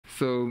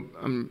So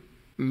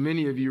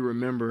many of you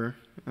remember,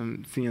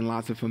 I'm seeing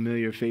lots of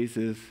familiar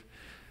faces.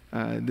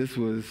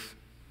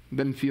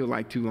 Doesn't feel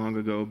like too long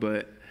ago,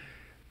 but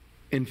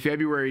in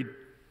February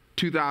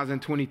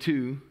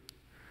 2022,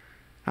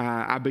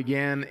 I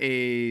began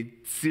a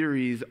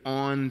series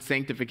on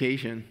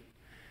sanctification.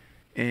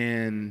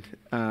 And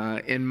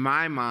in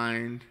my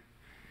mind,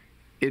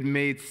 it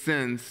made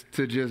sense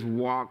to just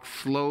walk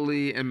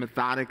slowly and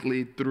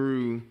methodically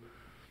through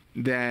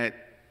that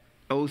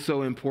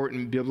so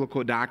important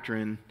biblical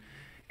doctrine.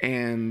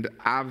 And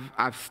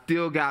I've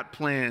still got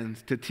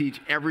plans to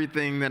teach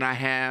everything that I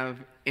have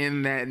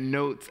in that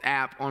notes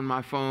app on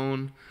my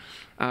phone,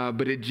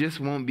 but it just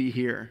won't be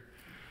here.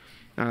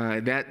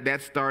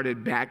 That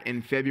started back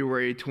in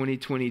February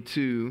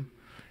 2022,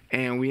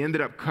 and we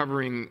ended up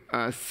covering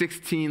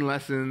 16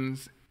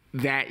 lessons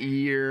that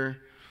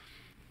year.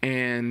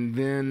 And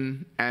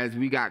then as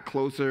we got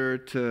closer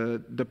to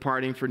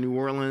departing for New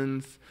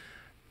Orleans,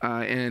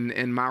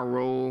 and my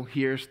role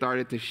here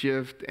started to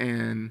shift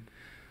and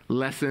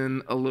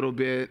lessen a little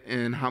bit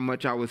in how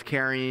much I was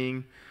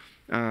carrying,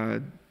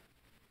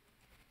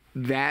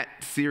 this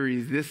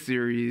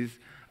series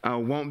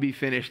won't be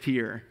finished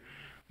here.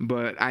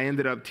 But I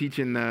ended up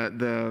teaching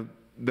the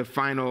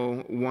final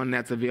one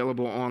that's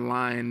available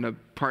online. The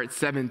part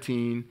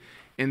 17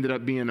 ended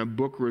up being a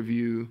book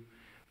review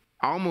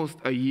almost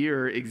a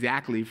year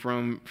exactly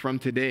from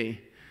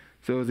today.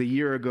 So it was a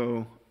year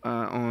ago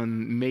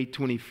on May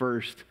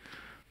 21st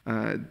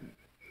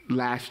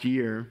last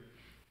year.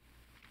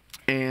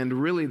 And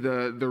really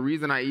the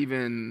reason I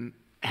even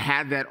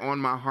had that on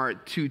my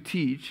heart to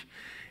teach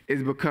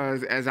is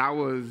because as I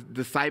was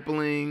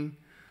discipling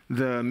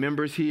the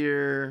members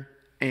here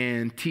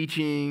and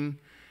teaching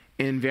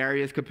in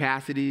various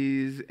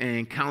capacities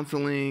and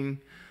counseling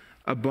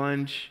a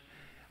bunch,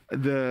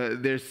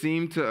 there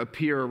seemed to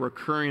appear a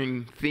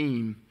recurring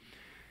theme,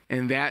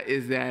 and that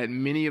is that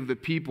many of the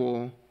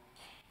people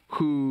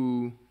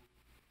who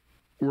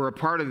were a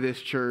part of this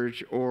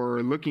church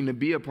or looking to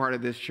be a part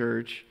of this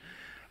church,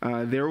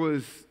 there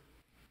was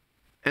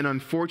an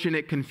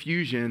unfortunate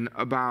confusion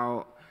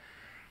about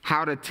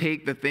how to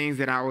take the things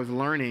that I was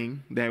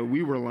learning, that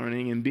we were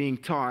learning and being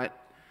taught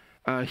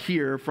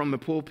here from the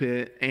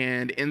pulpit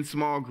and in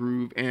small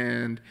group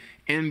and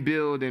in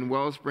Build and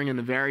Wellspring and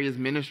the various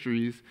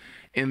ministries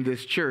in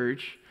this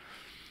church,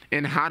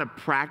 and how to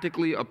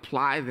practically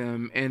apply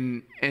them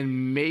and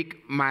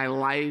make my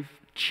life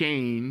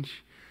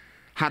change,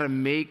 how to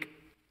make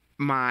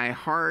my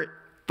heart,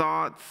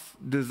 thoughts,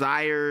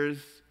 desires,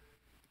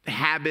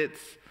 habits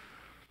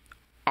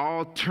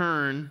all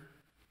turn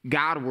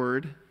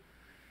Godward,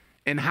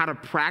 and how to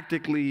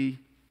practically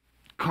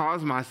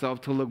cause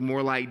myself to look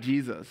more like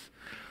Jesus.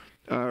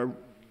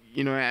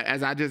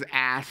 As I just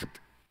asked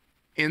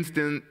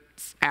instance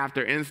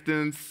after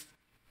instance,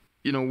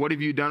 what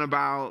have you done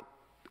about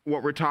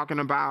what we're talking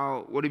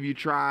about? What have you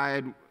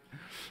tried?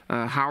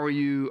 How are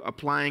you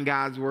applying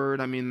God's word?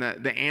 I mean,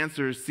 the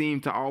answers seem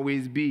to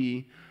always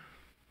be,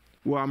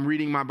 well, I'm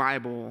reading my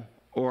Bible,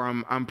 or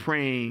I'm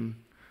praying,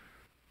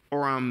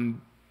 or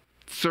I'm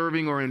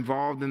serving or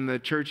involved in the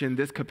church in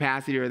this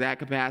capacity or that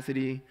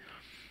capacity.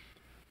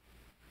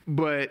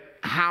 But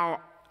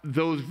how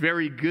those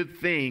very good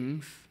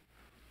things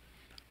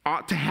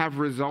ought to have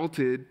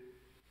resulted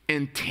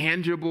in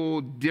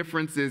tangible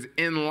differences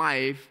in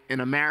life, in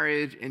a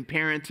marriage, in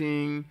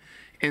parenting,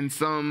 in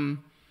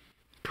some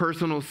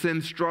personal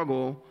sin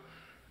struggle,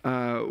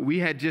 we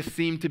had just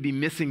seemed to be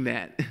missing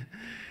that.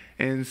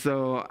 And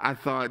so I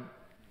thought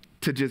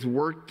to just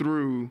work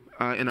through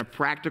in a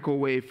practical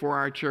way for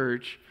our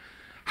church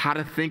how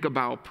to think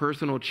about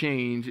personal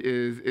change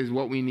is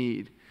what we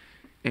need.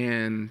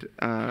 And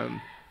I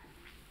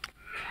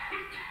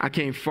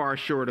came far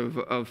short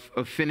of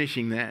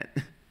finishing that.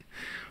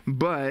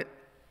 But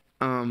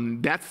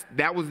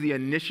that was the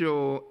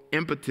initial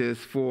impetus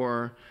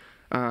for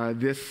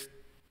this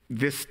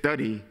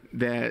study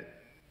that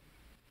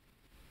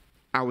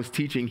I was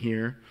teaching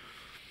here.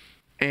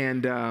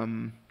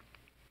 And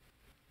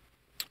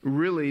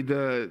really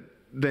the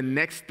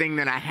next thing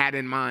that I had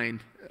in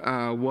mind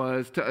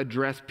was to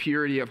address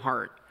purity of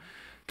heart,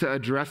 to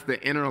address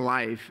the inner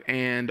life,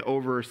 and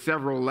over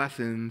several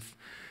lessons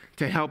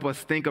to help us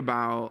think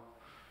about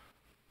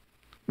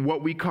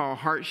what we call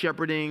heart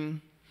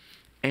shepherding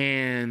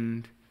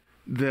and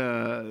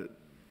the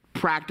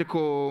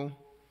practical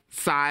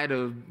side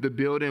of the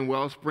Build and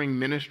Wellspring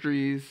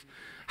ministries.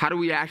 How do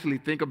we actually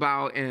think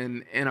about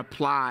and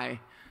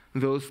apply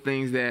those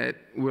things that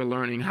we're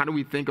learning? How do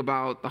we think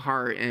about the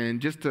heart?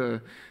 And just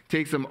to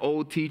take some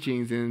old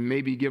teachings and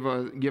maybe give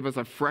us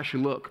a fresh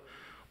look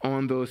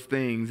on those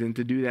things, and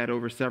to do that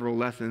over several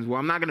lessons. Well,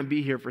 I'm not going to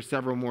be here for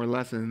several more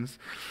lessons,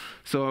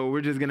 so we're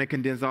just going to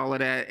condense all of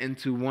that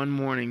into one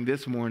morning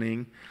this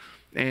morning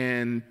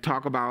and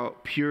talk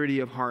about purity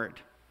of heart.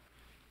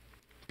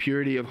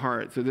 Purity of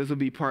heart. So this will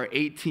be part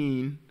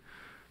 18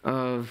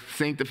 of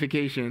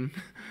sanctification,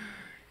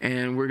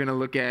 and we're going to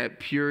look at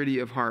purity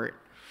of heart.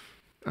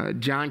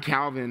 John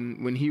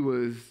Calvin, when he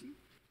was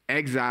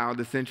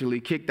exiled, essentially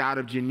kicked out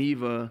of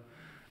Geneva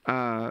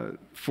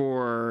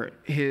for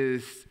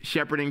his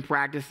shepherding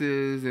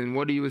practices and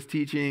what he was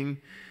teaching.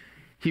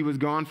 He was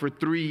gone for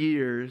 3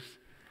 years,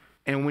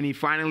 and when he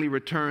finally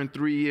returned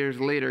 3 years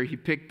later, he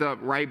picked up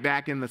right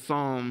back in the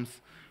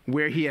Psalms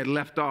where he had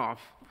left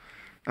off.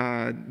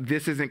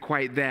 This isn't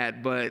quite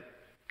that, but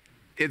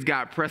it's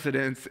got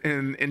precedence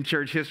in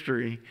church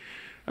history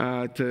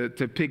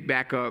to pick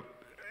back up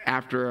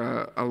after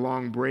a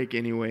long break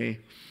anyway.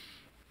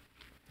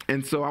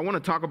 And so I want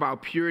to talk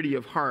about purity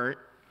of heart,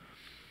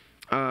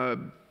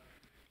 and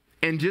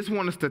just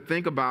want us to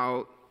think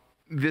about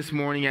this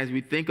morning as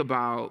we think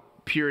about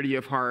purity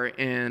of heart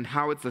and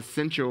how it's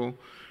essential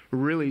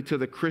really to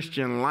the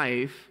Christian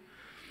life,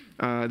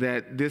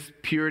 that this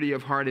purity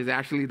of heart is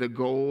actually the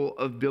goal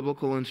of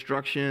biblical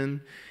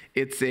instruction.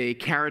 It's a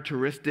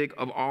characteristic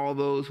of all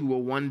those who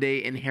will one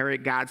day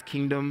inherit God's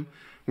kingdom,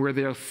 where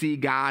they'll see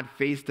God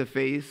face to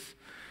face.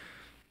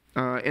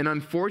 And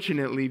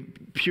unfortunately,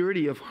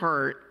 purity of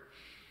heart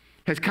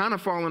has kind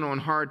of fallen on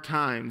hard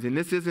times. And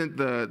this isn't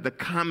the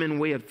common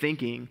way of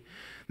thinking,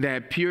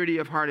 that purity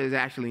of heart is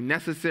actually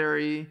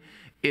necessary.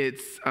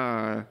 It's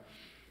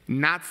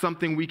not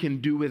something we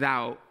can do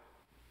without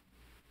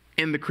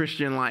in the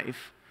Christian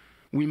life.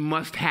 We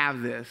must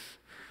have this.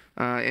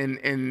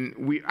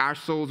 And our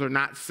souls are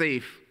not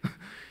safe,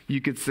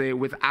 you could say,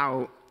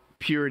 without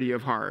purity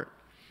of heart.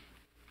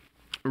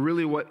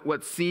 Really,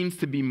 what seems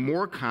to be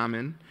more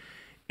common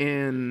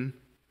in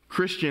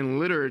Christian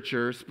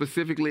literature,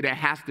 specifically that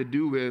has to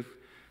do with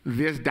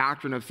this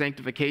doctrine of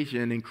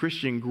sanctification and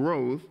Christian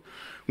growth,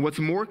 what's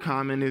more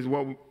common is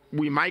what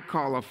we might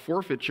call a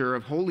forfeiture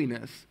of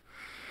holiness.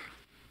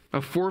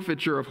 A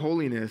forfeiture of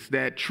holiness,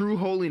 that true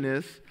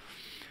holiness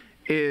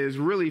is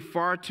really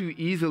far too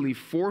easily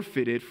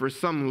forfeited for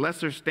some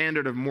lesser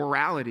standard of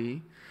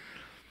morality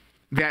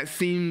that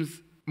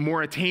seems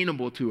more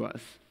attainable to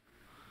us.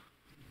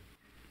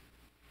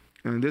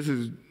 And this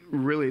is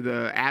really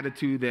the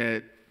attitude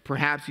that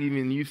perhaps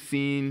even you've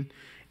seen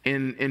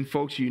in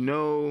folks you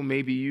know.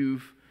 Maybe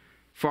you've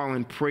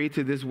fallen prey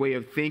to this way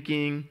of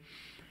thinking.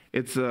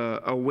 It's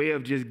a way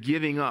of just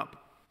giving up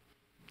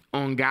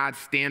on God's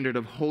standard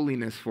of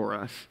holiness for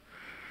us.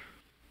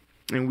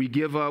 And we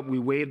give up, we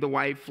wave the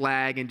white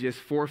flag, and just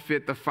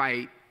forfeit the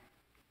fight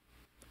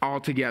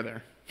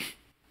altogether.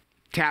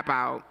 Tap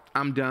out,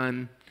 I'm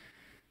done.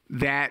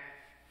 That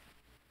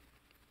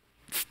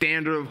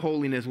standard of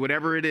holiness,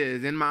 whatever it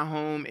is, in my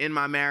home, in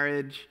my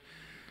marriage,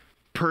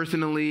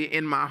 personally,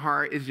 in my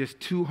heart, is just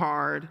too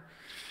hard.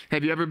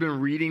 Have you ever been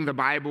reading the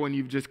Bible and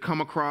you've just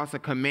come across a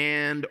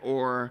command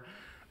or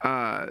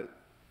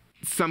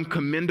some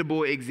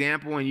commendable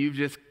example, and you've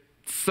just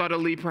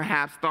subtly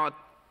perhaps thought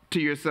to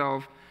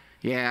yourself,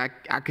 yeah,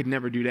 I could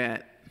never do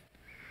that.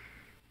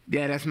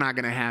 Yeah, that's not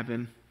going to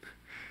happen.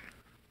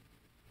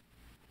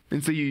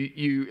 And so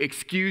you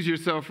excuse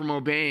yourself from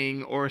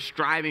obeying or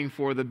striving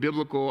for the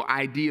biblical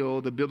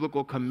ideal, the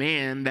biblical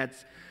command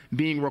that's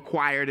being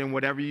required in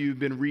whatever you've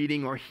been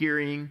reading or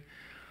hearing,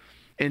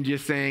 and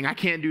just saying, I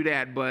can't do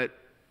that, but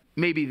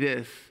maybe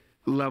this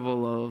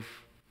level of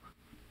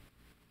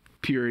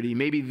purity,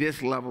 maybe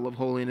this level of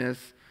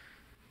holiness,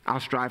 I'll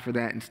strive for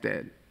that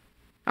instead.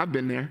 I've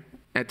been there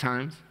at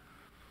times.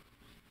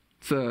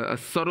 It's a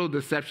subtle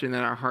deception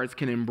that our hearts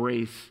can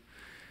embrace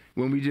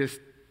when we just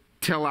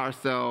tell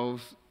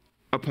ourselves,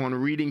 upon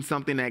reading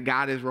something that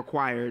God has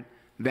required,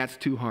 that's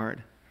too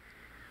hard.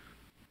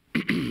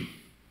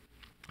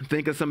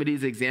 Think of some of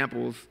these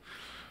examples.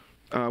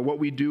 What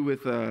we do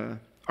with a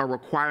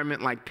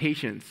requirement like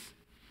patience,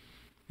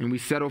 and we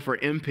settle for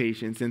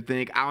impatience and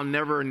think, I'll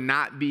never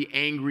not be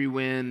angry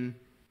when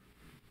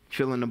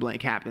fill in the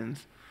blank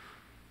happens.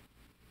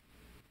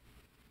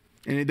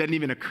 And it doesn't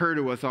even occur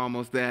to us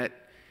almost that,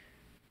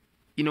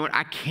 you know what,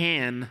 I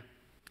can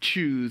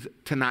choose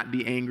to not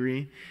be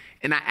angry,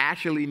 and I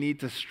actually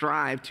need to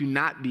strive to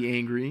not be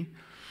angry.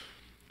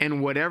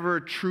 And whatever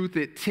truth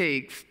it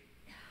takes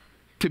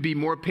to be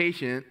more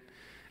patient,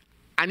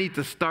 I need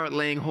to start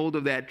laying hold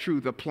of that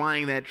truth,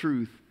 applying that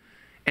truth,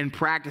 and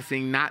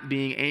practicing not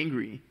being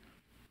angry.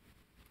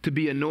 To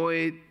be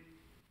annoyed,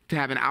 to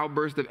have an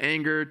outburst of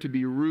anger, to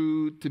be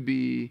rude, to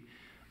be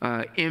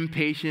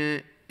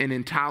impatient and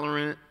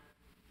intolerant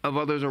of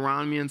others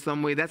around me in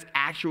some way, that's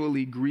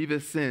actually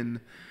grievous sin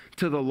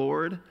to the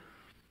Lord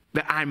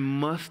that I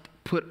must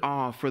put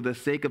off for the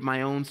sake of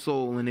my own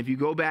soul. And if you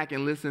go back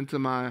and listen to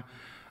my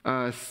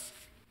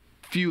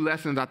few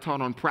lessons I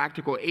taught on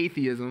practical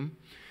atheism,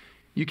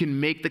 you can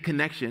make the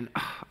connection.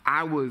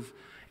 I was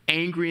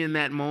angry in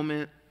that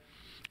moment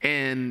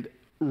and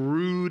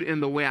rude in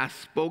the way I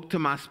spoke to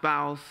my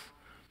spouse.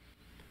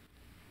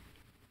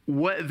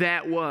 What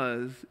that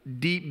was,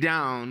 deep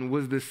down,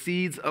 was the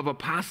seeds of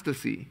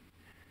apostasy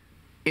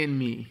in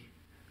me.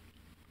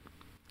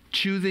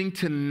 Choosing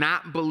to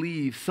not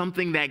believe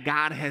something that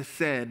God has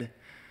said,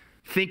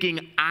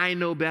 thinking I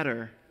know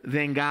better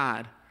than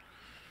God.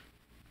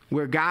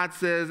 Where God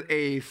says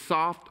a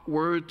soft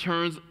word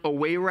turns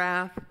away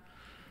wrath,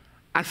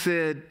 I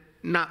said,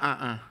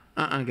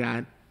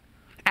 God.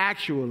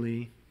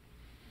 Actually,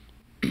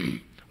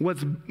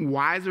 What's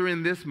wiser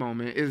in this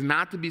moment is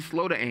not to be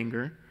slow to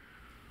anger,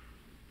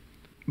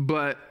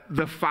 but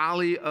the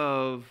folly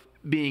of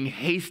being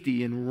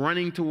hasty and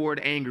running toward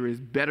anger is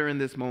better in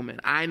this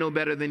moment. I know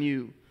better than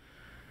you.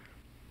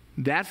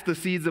 That's the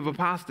seeds of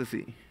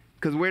apostasy.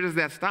 Because where does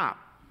that stop?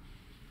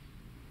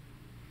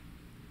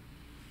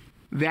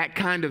 That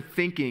kind of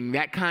thinking,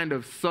 that kind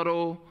of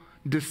subtle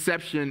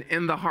deception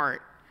in the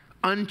heart,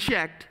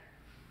 unchecked,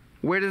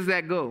 where does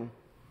that go?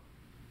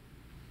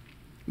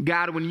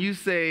 God, when you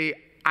say,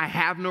 I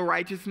have no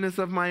righteousness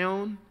of my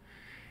own,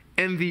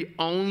 and the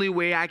only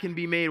way I can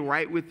be made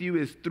right with you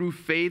is through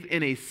faith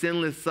in a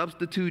sinless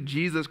substitute,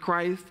 Jesus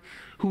Christ,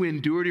 who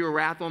endured your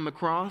wrath on the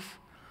cross.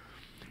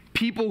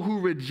 People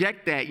who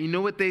reject that, you know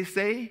what they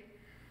say?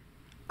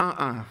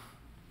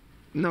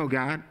 No,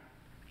 God,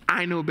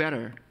 I know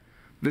better.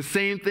 The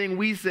same thing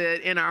we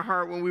said in our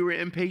heart when we were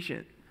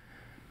impatient.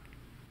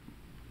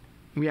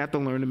 We have to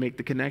learn to make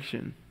the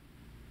connection.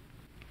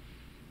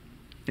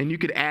 And you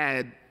could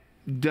add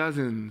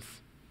dozens,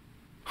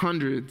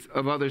 hundreds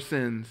of other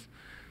sins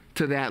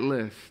to that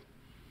list.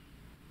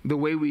 The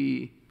way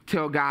we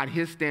tell God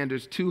his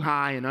standards too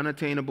high and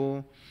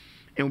unattainable,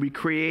 and we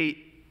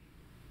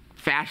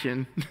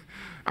fashion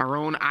our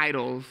own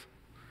idols,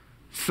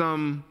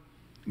 some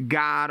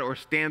God or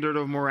standard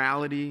of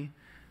morality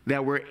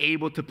that we're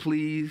able to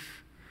please.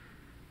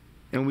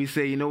 And we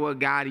say, you know what,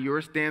 God,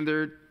 your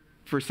standard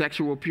for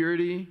sexual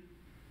purity,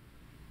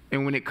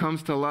 and when it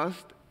comes to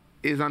lust,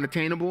 is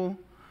unattainable.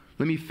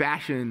 Let me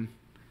fashion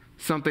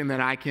something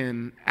that I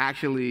can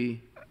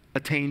actually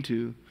attain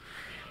to.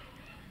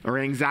 Or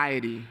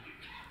anxiety.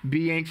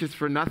 Be anxious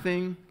for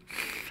nothing.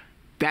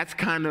 That's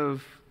kind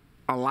of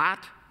a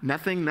lot.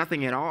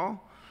 Nothing at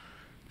all.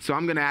 So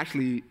I'm going to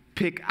actually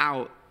pick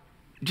out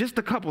just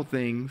a couple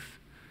things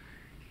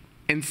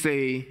and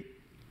say,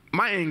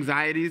 my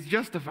anxiety is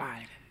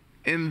justified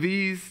in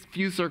these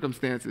few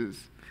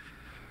circumstances.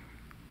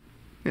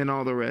 And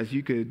all the rest.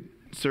 You could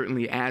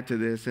certainly add to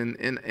this.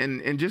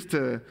 And just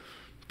to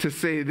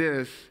say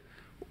this,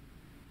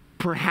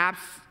 perhaps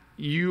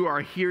you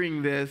are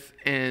hearing this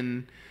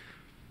and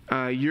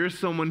you're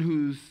someone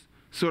who's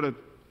sort of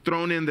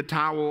thrown in the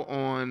towel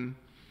on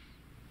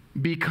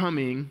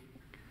becoming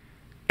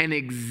an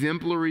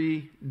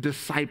exemplary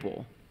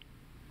disciple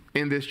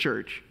in this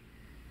church.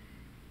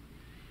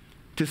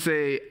 To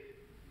say,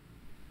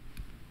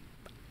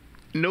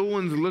 no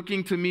one's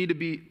looking to me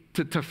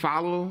to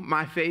follow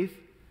my faith,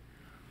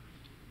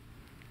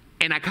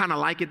 and I kind of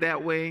like it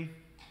that way.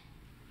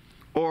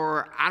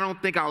 Or I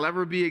don't think I'll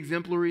ever be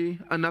exemplary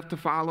enough to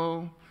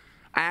follow.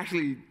 I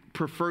actually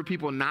prefer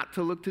people not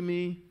to look to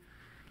me.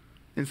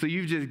 And so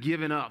you've just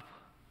given up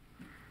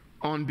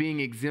on being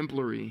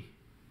exemplary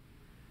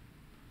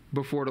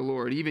before the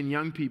Lord. Even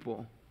young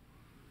people,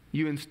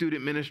 you in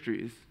student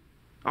ministries.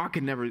 Oh, I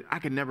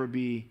could never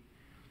be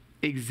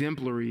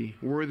exemplary,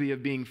 worthy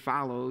of being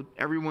followed.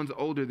 Everyone's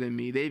older than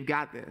me. They've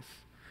got this.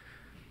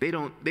 They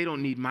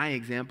don't need my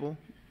example.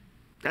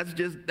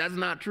 That's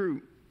not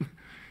true.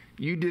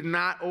 You did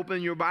not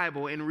open your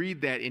Bible and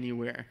read that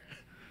anywhere.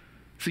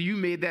 So you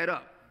made that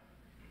up,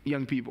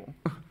 young people.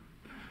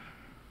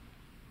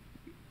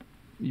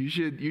 You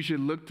should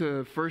look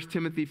to 1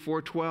 Timothy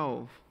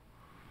 4:12.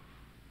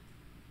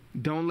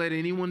 Don't let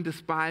anyone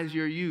despise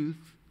your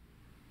youth.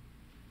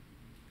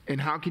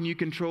 And how can you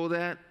control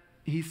that?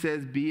 He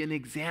says, be an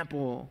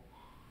example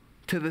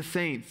to the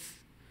saints.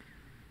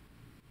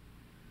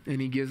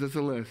 And he gives us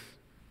a list.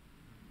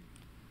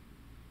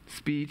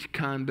 Speech,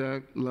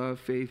 conduct, love,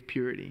 faith,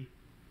 purity.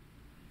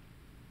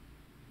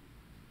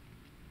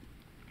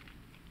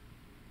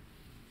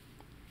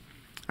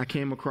 I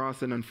came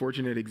across an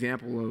unfortunate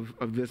example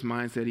of this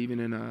mindset even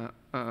in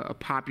a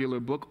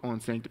popular book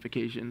on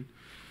sanctification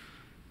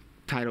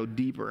titled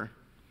Deeper.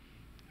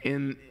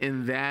 In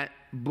that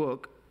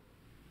book,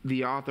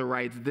 the author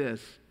writes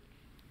this.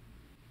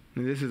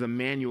 And this is a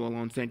manual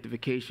on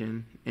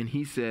sanctification, and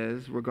he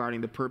says,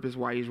 regarding the purpose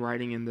why he's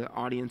writing and the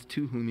audience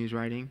to whom he's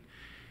writing,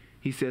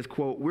 he says,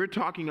 quote, we're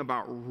talking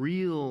about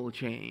real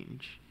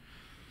change.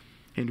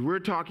 And we're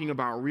talking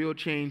about real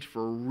change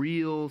for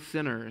real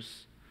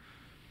sinners.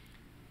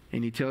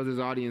 And he tells his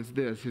audience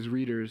this, his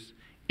readers,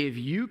 if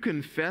you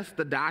confess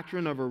the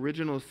doctrine of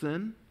original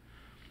sin,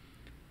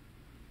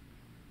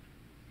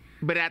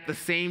 but at the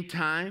same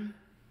time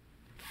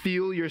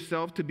feel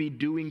yourself to be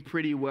doing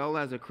pretty well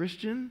as a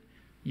Christian,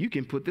 you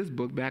can put this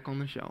book back on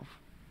the shelf.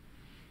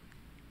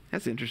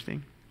 That's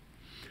interesting.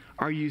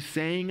 Are you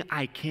saying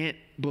I can't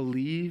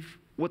believe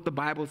what the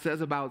Bible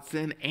says about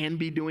sin and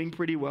be doing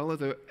pretty well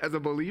as a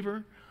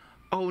believer?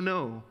 Oh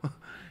no.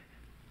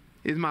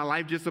 Is my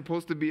life just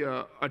supposed to be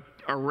a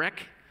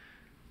wreck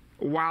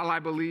while I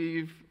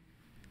believe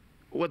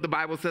what the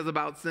Bible says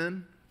about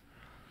sin?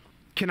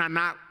 Can I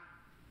not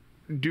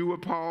do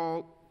what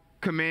Paul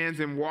commands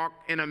and walk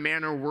in a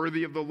manner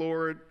worthy of the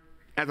Lord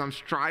as I'm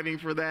striving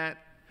for that?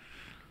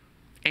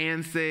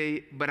 And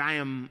say, but I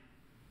am,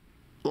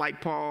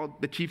 like Paul,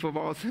 the chief of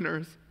all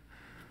sinners?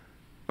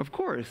 Of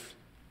course.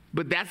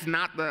 But that's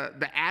not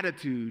the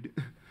attitude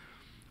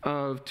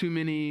of too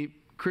many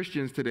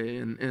Christians today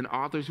and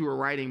authors who are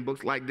writing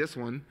books like this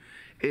one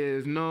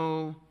is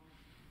no,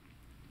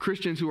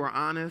 Christians who are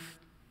honest,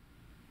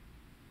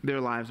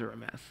 their lives are a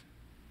mess.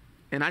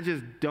 And I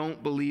just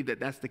don't believe that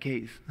that's the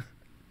case.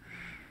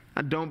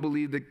 I don't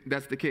believe that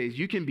that's the case.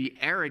 You can be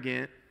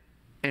arrogant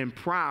and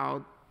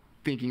proud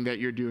thinking that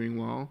you're doing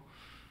well,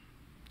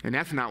 and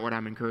that's not what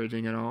I'm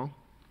encouraging at all.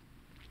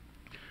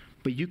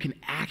 But you can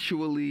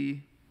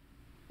actually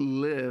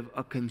live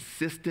a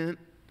consistent,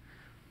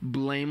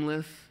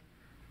 blameless,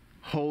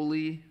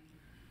 holy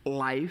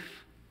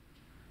life,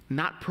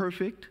 not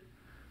perfect,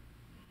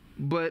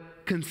 but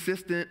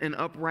consistent and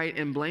upright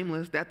and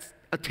blameless. That's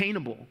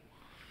attainable.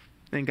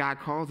 And God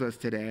calls us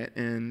to that.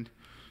 And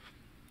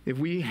if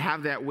we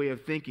have that way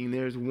of thinking,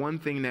 there's one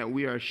thing that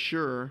we are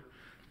sure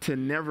to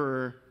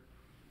never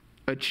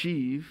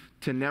achieve,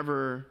 to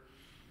never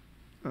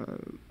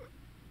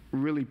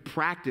really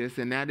practice,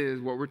 and that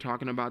is what we're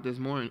talking about this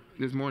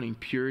morning,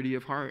 purity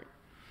of heart.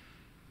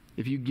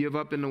 If you give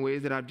up in the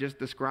ways that I've just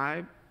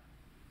described,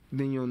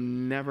 then you'll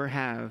never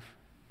have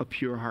a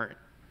pure heart.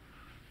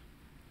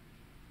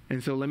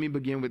 And so let me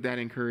begin with that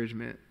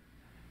encouragement.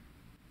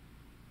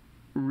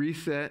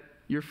 Reset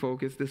your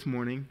focus this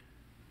morning.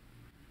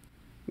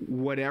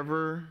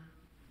 Whatever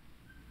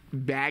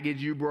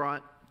baggage you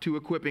brought to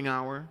equipping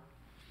hour,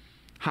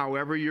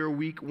 however your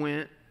week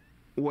went,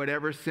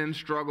 whatever sin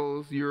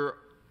struggles you're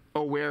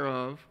aware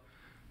of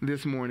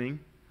this morning,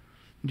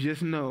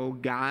 just know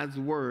God's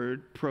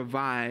word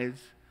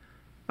provides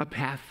a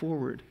path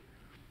forward.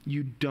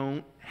 You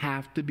don't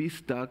have to be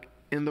stuck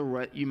in the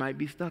rut you might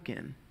be stuck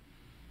in.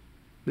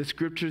 The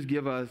scriptures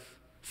give us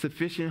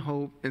sufficient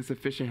hope and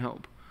sufficient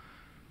help.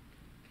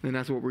 And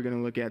that's what we're going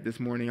to look at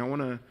this morning. I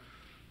want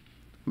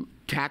to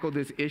tackle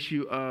this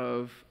issue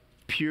of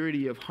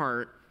purity of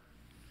heart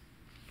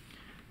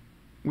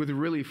with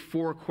really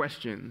four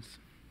questions.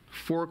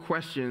 Four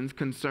questions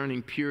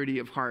concerning purity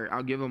of heart.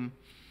 I'll give them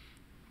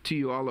to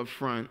you all up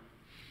front.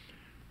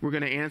 We're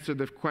going to answer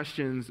the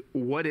questions,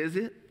 what is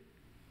it?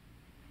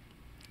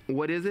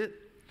 What is it?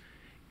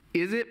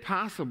 Is it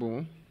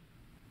possible?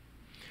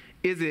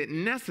 Is it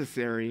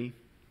necessary?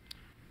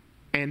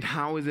 And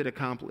how is it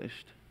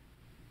accomplished?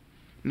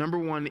 Number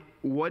one,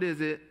 what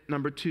is it?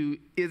 Number two,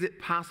 is it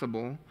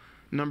possible?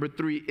 Number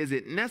three, is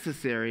it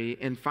necessary?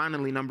 And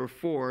finally, number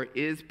four,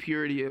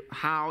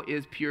 how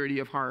is purity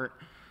of heart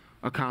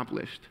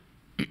accomplished?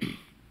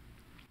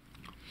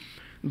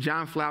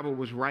 John Flavel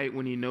was right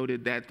when he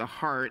noted that the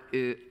heart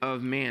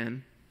of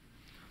man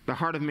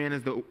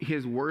is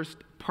his worst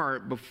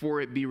part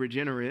before it be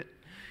regenerate,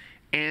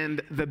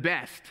 and the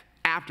best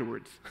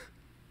afterwards.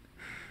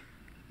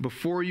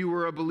 Before you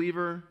were a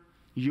believer,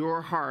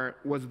 your heart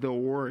was the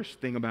worst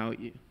thing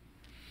about you.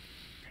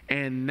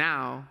 And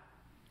now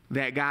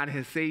that God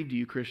has saved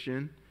you,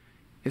 Christian,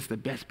 it's the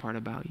best part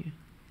about you.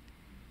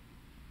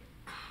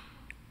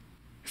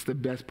 It's the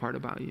best part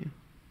about you.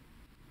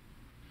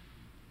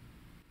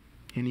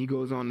 And he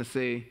goes on to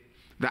say,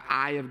 the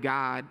eye of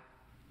God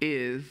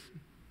is,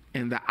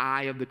 and the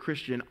eye of the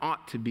Christian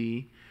ought to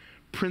be,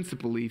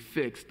 principally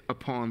fixed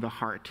upon the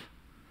heart.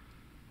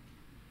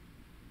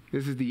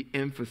 This is the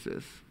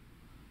emphasis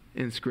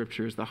in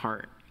Scripture, is the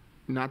heart.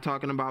 We're not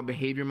talking about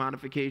behavior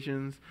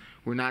modifications.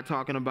 We're not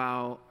talking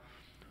about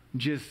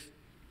just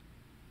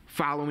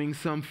following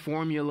some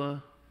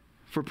formula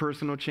for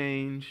personal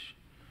change.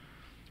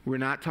 We're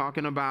not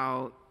talking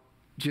about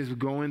just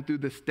going through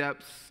the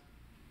steps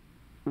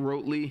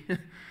rotely,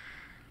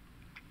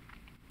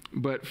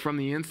 but from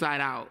the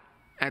inside out,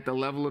 at the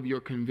level of your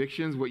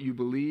convictions, what you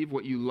believe,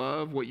 what you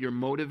love, what you're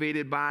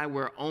motivated by,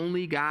 where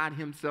only God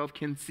himself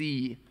can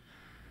see,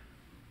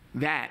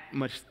 that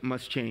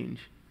must change.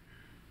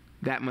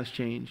 That must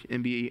change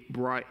and be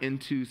brought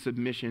into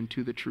submission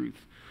to the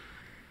truth.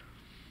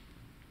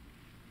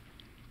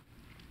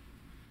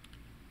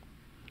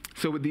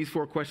 So with these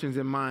four questions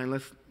in mind,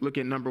 let's look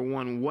at number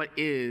one. What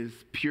is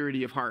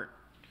purity of heart?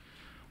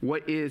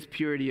 What is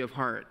purity of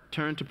heart?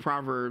 Turn to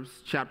Proverbs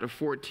chapter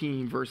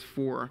 14, verse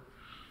 4.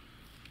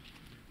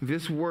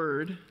 This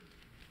word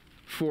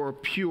for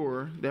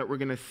pure that we're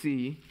going to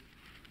see,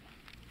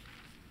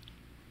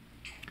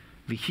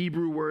 the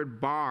Hebrew word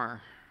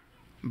bar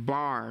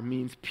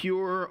means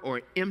pure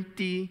or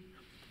empty.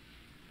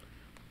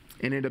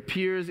 And it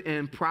appears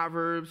in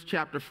Proverbs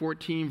chapter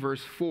 14,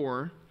 verse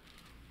 4,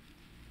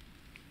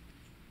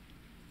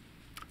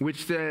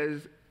 which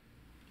says,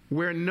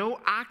 where no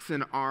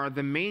oxen are,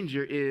 the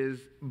manger is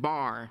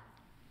bar,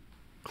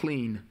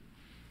 clean,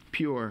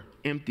 pure,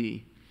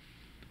 empty.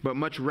 But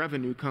much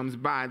revenue comes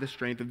by the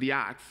strength of the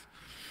ox.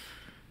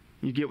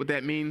 You get what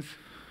that means?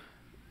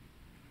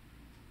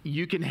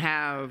 You can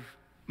have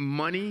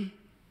money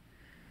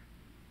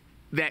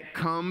that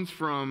comes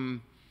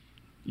from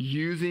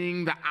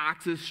using the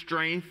ox's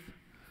strength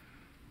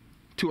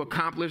to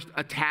accomplish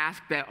a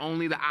task that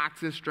only the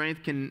ox's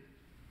strength can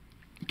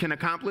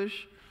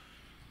accomplish.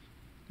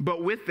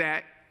 But with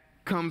that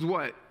comes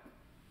what?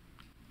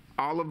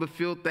 All of the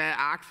filth that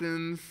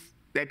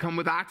come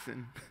with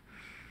oxen,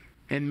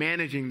 and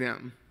managing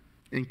them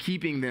and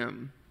keeping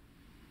them.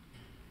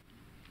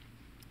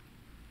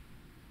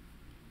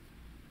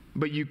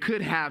 But you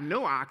could have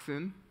no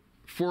oxen,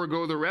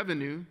 forego the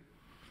revenue,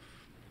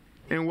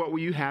 and what will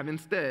you have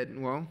instead?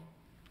 Well,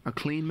 a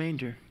clean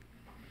manger,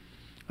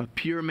 a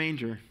pure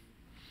manger,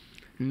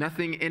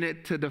 nothing in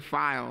it to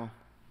defile.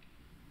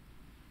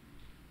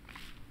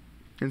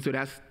 And so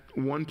that's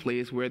one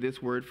place where this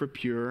word for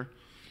pure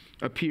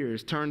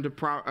appears. Turn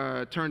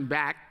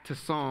back to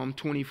Psalm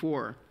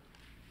 24.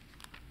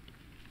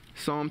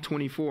 Psalm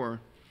 24.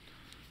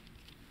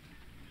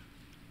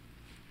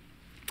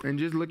 And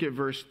just look at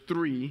verse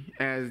 3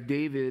 as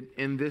David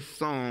in this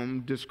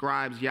psalm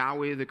describes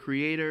Yahweh the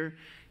Creator,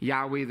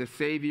 Yahweh the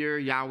Savior,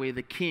 Yahweh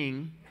the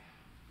King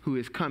who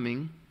is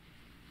coming.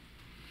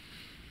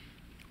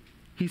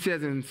 He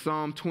says in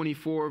Psalm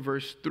 24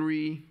 verse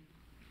 3,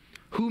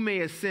 "Who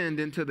may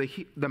ascend into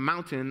the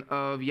mountain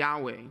of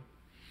Yahweh?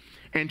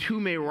 And who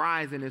may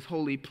rise in his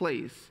holy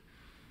place?"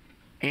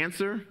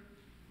 Answer,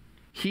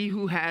 he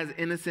who has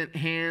innocent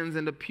hands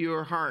and a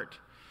pure heart,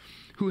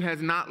 who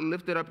has not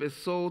lifted up his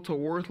soul to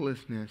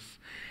worthlessness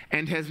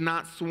and has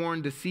not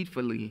sworn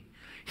deceitfully.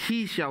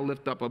 He shall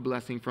lift up a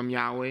blessing from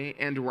Yahweh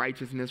and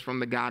righteousness from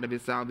the God of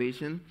his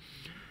salvation.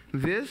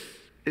 This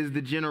is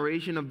the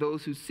generation of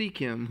those who seek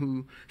him,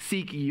 who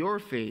seek your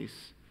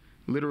face.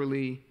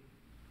 Literally,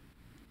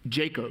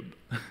 Jacob.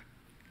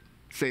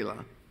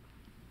 Selah.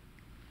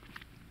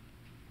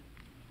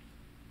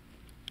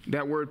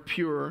 That word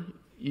pure,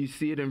 you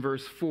see it in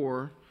verse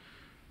 4,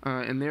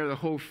 and there the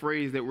whole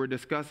phrase that we're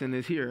discussing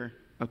is here,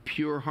 a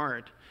pure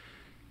heart.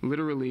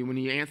 Literally, when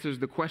he answers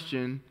the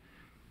question,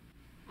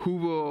 who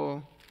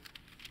will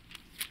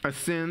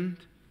ascend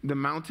the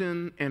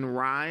mountain and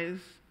rise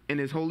in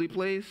his holy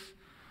place?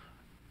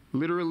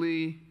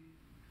 Literally,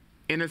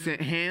 innocent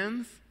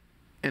hands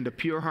and a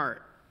pure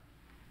heart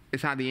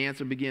is how the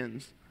answer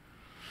begins.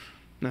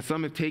 Now,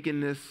 some have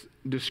taken this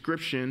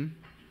description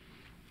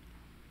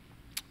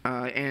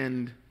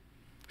and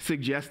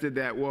suggested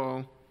that,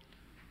 well,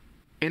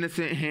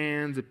 innocent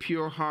hands, a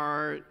pure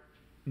heart,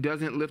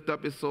 doesn't lift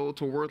up his soul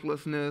to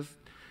worthlessness,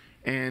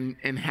 and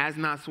has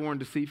not sworn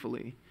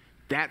deceitfully.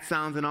 That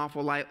sounds an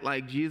awful lot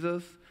like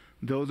Jesus.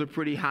 Those are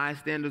pretty high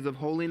standards of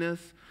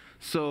holiness.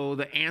 So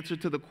the answer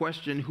to the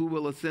question, who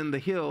will ascend the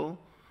hill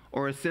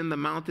or ascend the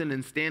mountain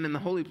and stand in the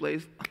holy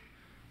place?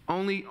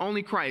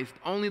 Only Christ,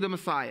 only the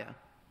Messiah.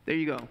 There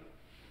you go.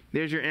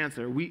 There's your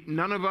answer.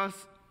 None of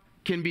us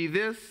can be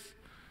this.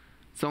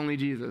 It's only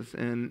Jesus.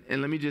 And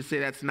let me just say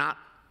that's not,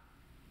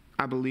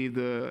 I believe,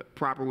 the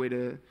proper way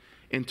to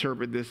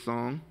interpret this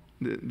song,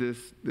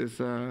 this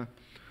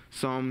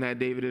psalm that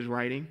David is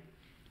writing.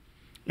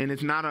 And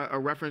it's not a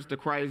reference to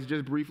Christ,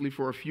 just briefly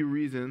for a few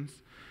reasons.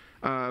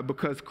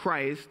 Because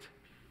Christ,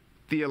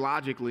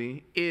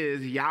 theologically,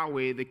 is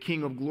Yahweh, the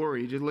King of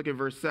glory. Just look at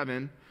verse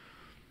 7.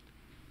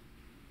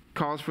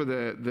 Calls for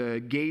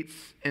the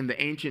gates and the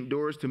ancient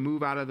doors to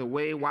move out of the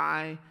way.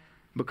 Why?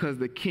 Because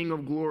the King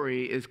of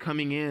glory is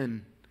coming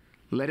in.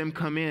 Let him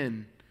come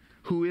in.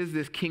 Who is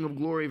this King of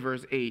glory?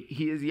 Verse 8.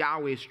 He is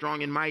Yahweh,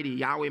 strong and mighty.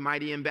 Yahweh,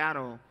 mighty in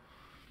battle.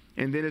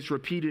 And then it's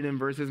repeated in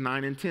verses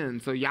 9 and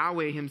 10. So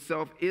Yahweh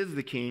himself is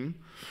the king.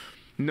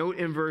 Note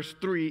in verse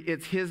 3,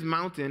 it's his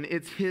mountain,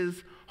 it's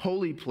his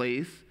holy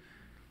place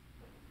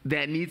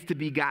that needs to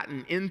be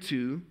gotten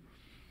into.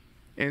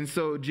 And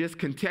so just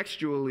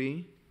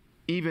contextually,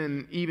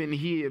 even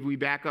he, if we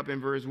back up in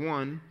verse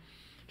 1,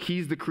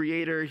 he's the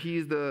creator,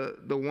 he's the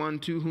one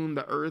to whom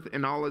the earth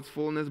and all its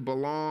fullness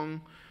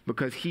belong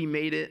because he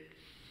made it.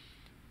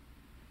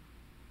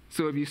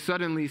 So if you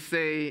suddenly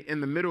say in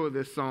the middle of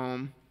this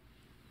psalm,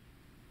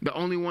 the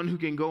only one who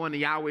can go into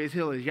Yahweh's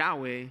hill is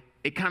Yahweh,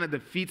 it kind of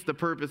defeats the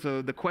purpose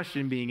of the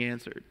question being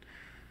answered.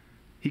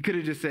 He could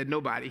have just said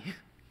nobody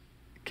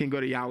can go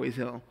to Yahweh's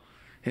hill,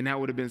 and that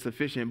would have been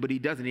sufficient, but he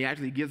doesn't. He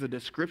actually gives a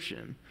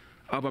description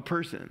of a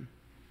person.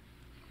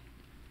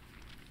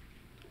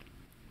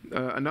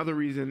 Another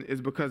reason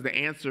is because the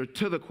answer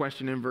to the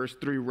question in verse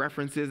 3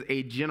 references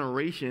a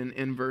generation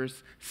in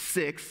verse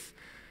 6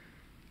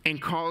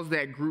 and calls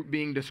that group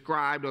being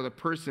described, or the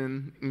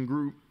person in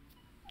group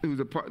who's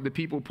the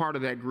people part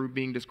of that group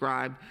being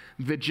described,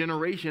 the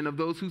generation of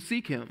those who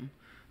seek him.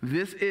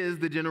 This is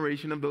the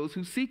generation of those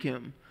who seek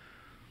him.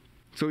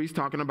 So he's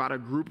talking about a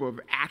group of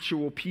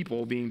actual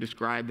people being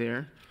described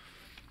there.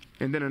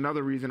 And then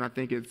another reason I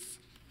think it's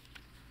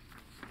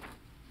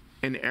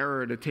an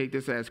error to take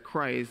this as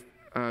Christ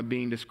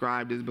being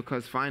described is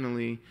because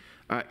finally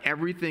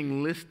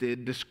everything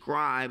listed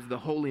describes the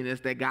holiness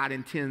that God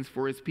intends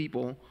for his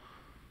people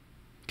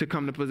to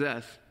come to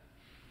possess.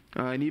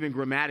 And even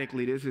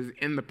grammatically, this is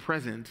in the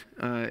present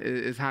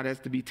is how that's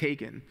to be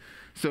taken.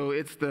 So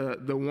it's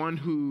the one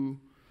who,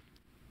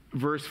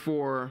 verse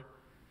 4,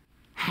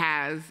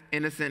 has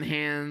innocent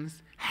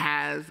hands,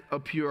 has a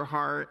pure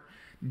heart,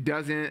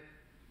 doesn't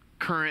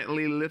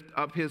currently lift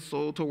up his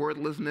soul to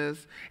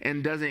worthlessness,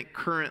 and doesn't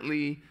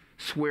currently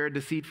swear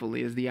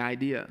deceitfully is the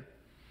idea.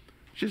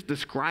 It's just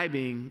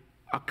describing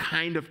a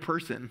kind of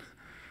person.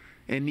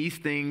 And these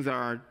things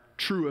are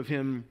true of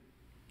him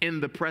in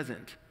the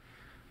present.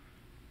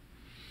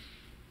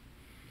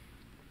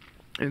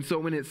 And so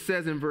when it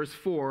says in verse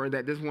 4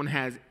 that this one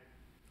has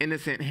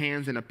innocent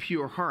hands and a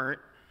pure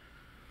heart,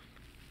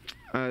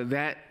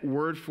 that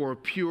word for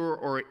pure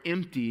or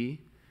empty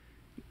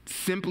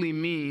simply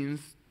means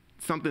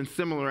something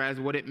similar as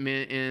what it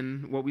meant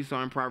in what we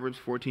saw in Proverbs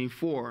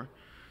 14:4.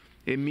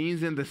 It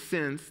means in the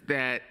sense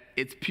that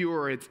it's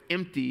pure, it's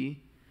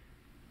empty,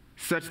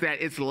 such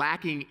that it's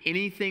lacking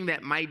anything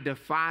that might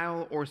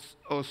defile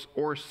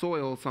or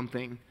soil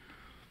something.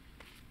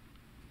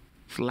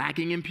 It's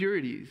lacking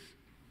impurities.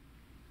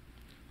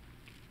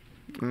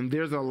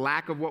 There's a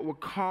lack of what would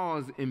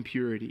cause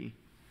impurity.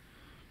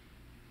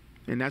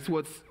 And that's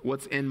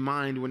what's in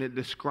mind when it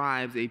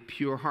describes a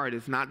pure heart.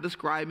 It's not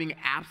describing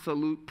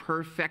absolute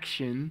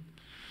perfection,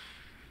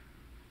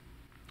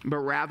 but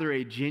rather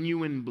a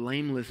genuine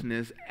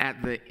blamelessness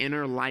at the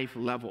inner life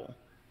level.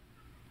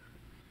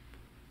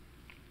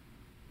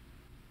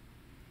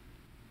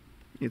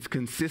 It's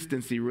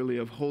consistency, really,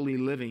 of holy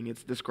living.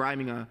 It's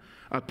describing a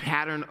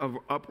pattern of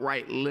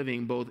upright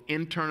living, both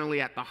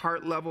internally at the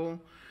heart level,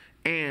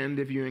 and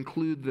if you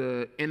include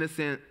the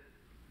innocent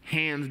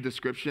hands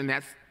description,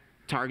 that's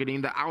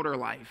targeting the outer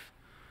life.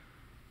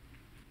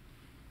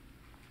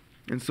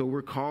 And so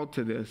we're called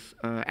to this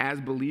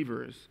as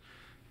believers.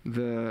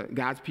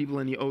 God's people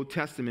in the Old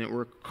Testament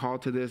were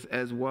called to this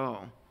as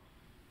well.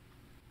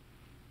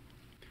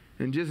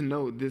 And just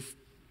note this,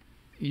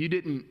 you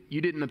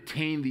didn't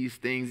obtain these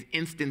things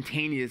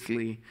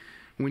instantaneously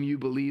when you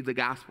believe the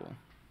gospel,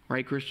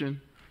 right,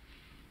 Christian?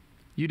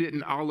 You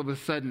didn't all of a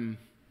sudden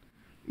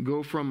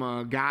go from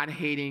a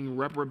God-hating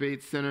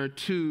reprobate sinner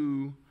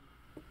to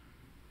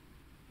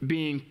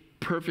being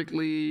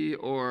perfectly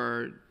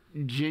or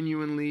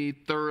genuinely,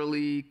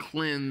 thoroughly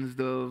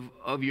cleansed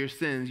of your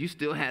sins. You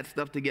still had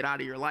stuff to get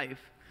out of your life.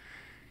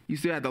 You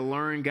still had to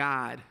learn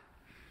God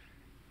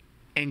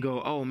and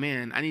go, oh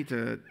man, I need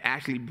to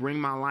actually bring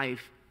my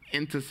life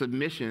into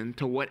submission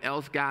to what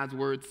else God's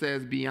word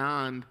says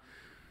beyond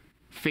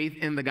faith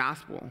in the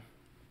gospel.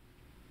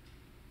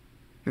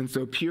 And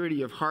so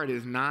purity of heart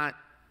is not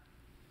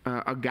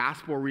a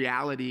gospel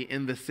reality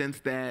in the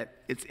sense that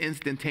it's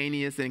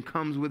instantaneous and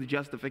comes with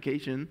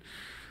justification,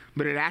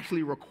 but it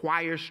actually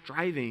requires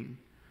striving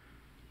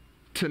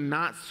to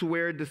not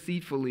swear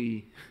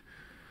deceitfully.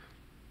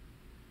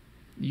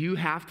 You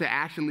have to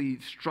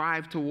actually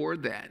strive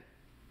toward that.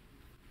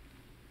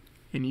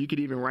 And you could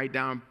even write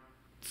down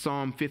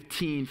Psalm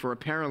 15 for a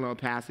parallel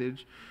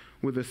passage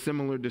with a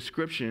similar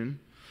description.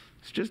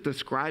 It's just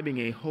describing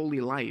a holy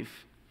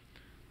life,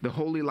 the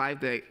holy life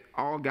that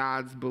all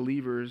God's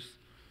believers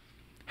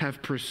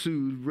have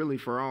pursued really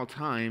for all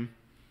time.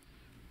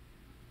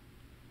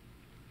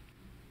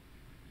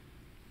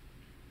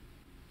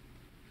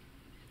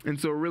 And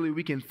so really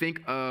we can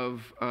think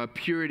of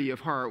purity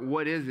of heart.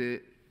 What is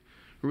it?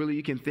 Really,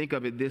 you can think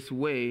of it this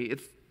way.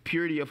 It's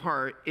purity of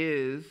heart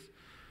is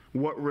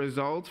what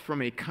results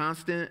from a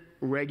constant,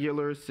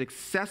 regular,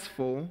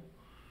 successful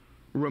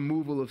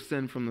removal of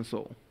sin from the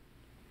soul.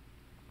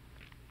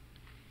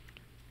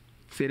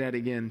 Say that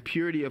again.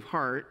 Purity of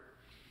heart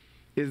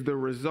is the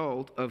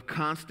result of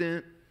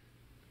constant,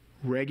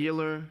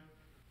 regular,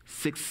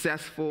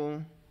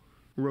 successful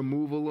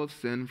removal of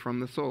sin from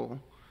the soul.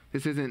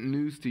 This isn't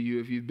news to you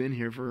if you've been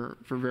here for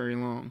very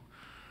long.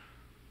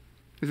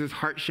 This is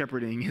heart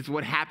shepherding. It's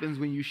what happens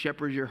when you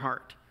shepherd your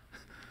heart.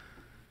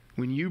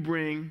 When you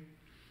bring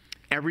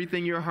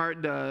everything your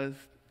heart does,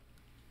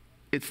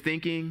 its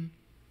thinking,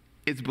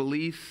 its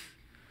beliefs,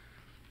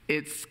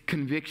 its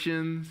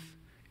convictions,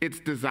 its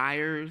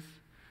desires,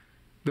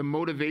 the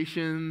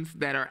motivations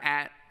that are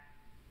at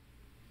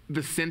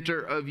the center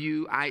of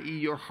you, i.e.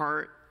 your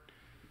heart,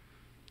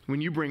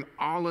 when you bring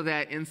all of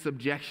that in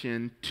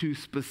subjection to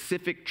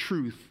specific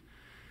truth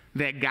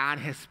that God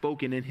has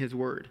spoken in his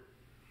word,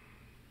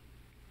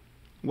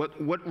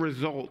 what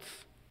results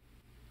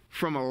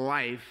from a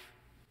life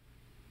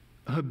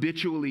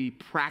habitually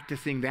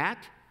practicing that?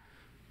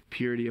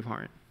 Purity of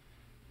heart.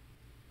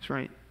 That's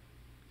right.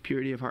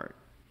 Purity of heart.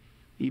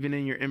 Even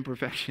in your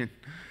imperfection,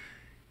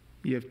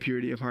 you have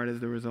purity of heart as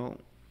the result,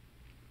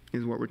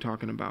 is what we're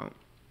talking about.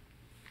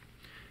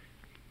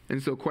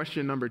 And so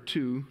question number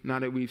 2, now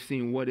that we've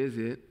seen what is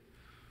it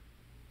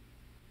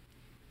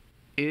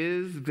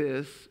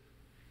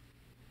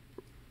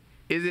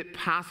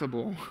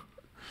possible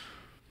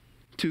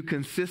to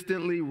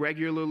consistently,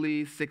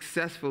 regularly,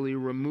 successfully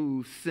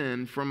remove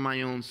sin from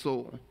my own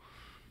soul?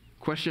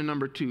 Question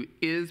number 2,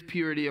 is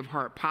purity of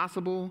heart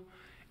possible?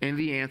 And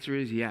the answer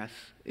is yes,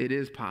 it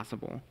is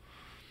possible.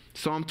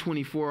 Psalm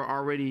 24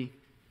 already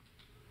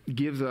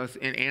gives us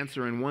an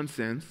answer in one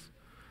sense.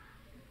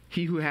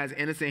 He who has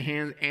innocent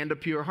hands and a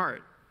pure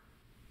heart.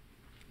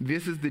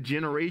 This is the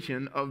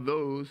generation of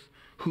those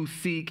who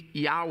seek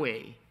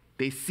Yahweh.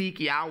 They seek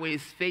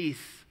Yahweh's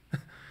face.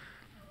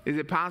 Is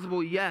it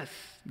possible? Yes.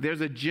 There's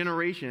a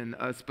generation,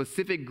 a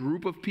specific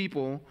group of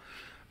people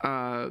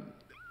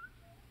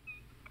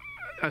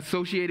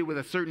associated with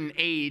a certain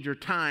age or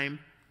time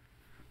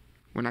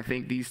when I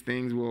think these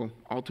things will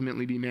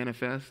ultimately be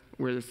manifest,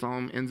 where the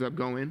psalm ends up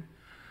going.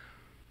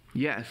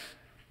 Yes,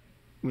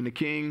 when the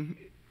king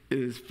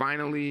is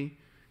finally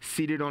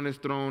seated on his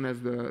throne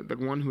as the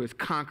one who has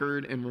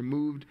conquered and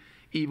removed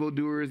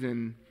evildoers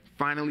and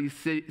finally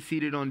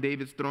seated on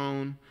David's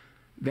throne,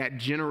 that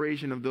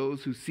generation of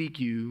those who seek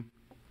you,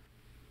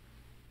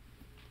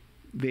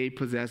 they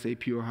possess a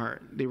pure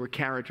heart. They were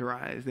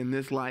characterized in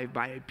this life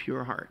by a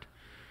pure heart.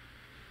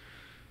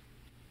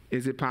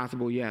 Is it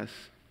possible? Yes.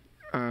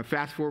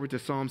 Fast forward to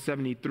Psalm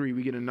 73,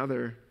 we get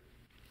another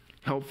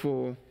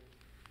helpful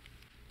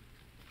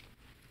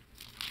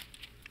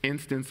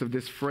instance of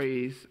this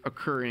phrase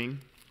occurring,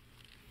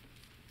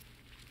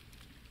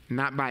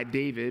 not by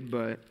David,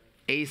 but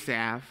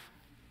Asaph,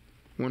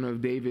 one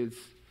of David's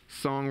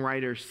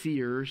songwriter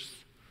seers.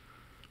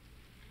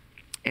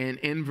 And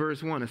in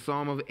verse 1, a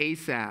psalm of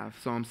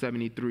Asaph, Psalm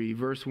 73,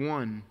 verse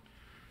 1,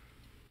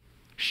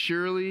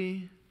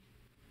 surely,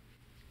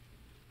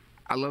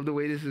 I love the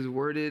way this is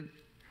worded,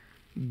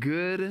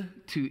 good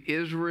to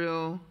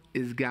Israel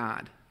is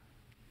God.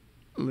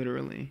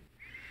 Literally.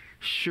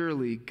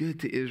 Surely good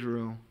to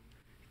Israel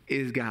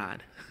is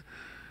God.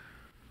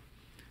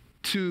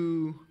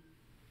 To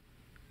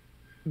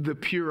the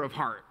pure of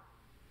heart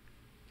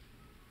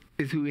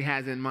is who he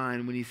has in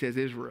mind when he says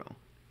Israel.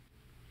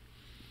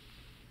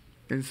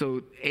 And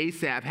so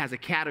Asaph has a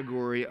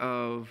category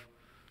of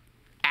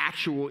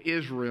actual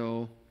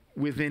Israel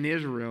within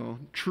Israel,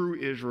 true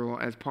Israel,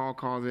 as Paul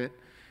calls it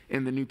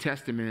in the New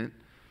Testament.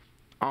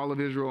 All of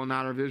Israel,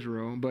 not of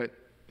Israel. But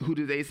who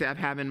does Asaph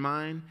have in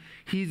mind?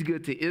 He's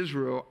good to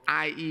Israel,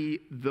 i.e.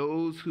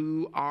 those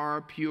who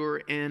are pure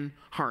in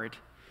heart.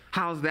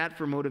 How's that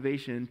for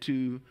motivation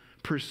to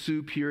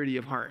pursue purity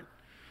of heart?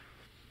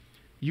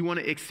 You want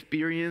to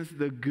experience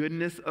the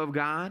goodness of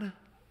God?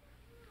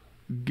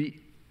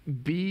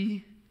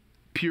 Be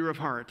pure of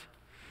heart.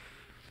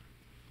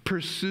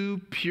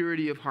 Pursue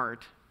purity of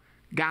heart.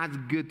 God's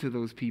good to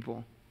those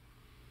people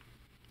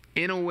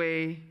in a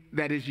way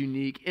that is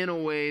unique, in a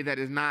way that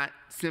is not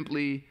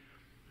simply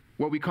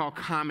what we call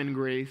common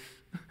grace,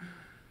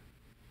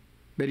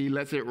 that he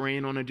lets it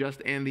rain on the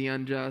just and the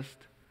unjust,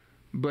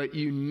 but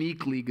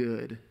uniquely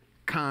good,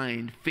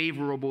 kind,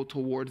 favorable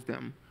towards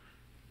them.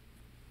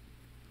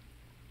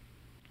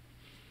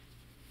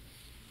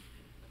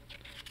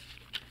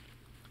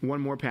 One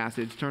more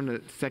passage. Turn to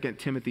 2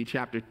 Timothy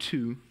chapter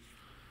 2.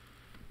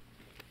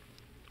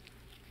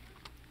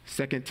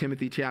 2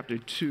 Timothy chapter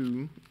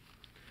 2,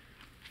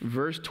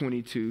 verse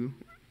 22.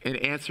 And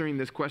answering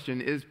this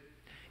question, is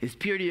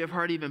purity of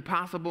heart even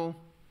possible?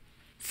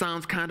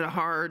 Sounds kind of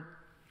hard.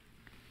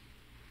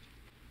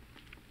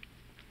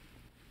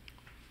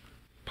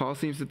 Paul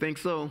seems to think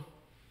so.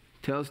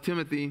 Tells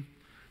Timothy,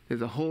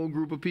 there's a whole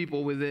group of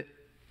people with it.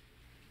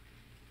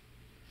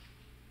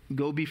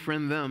 Go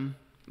befriend them.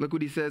 Look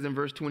what he says in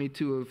verse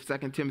 22 of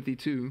 2 Timothy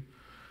 2.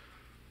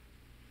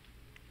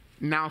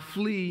 Now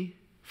flee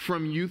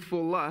from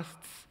youthful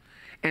lusts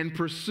and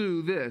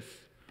pursue this: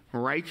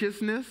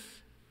 righteousness,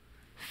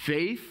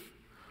 faith,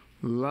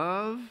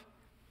 love,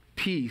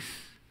 peace.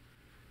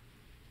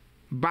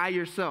 By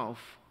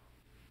yourself?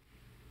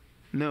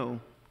 No.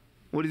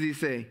 What does he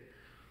say?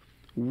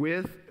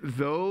 With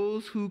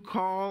those who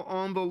call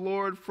on the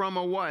Lord from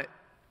a what?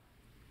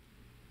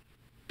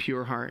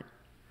 Pure heart.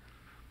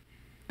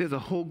 There's a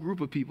whole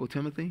group of people,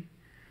 Timothy,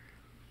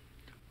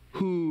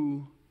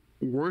 who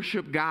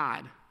worship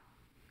God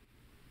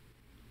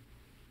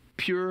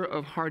pure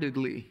of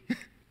heartedly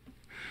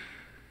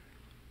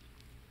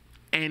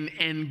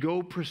and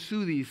go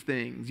pursue these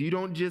things. You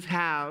don't just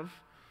have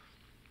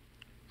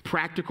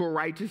practical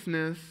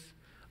righteousness,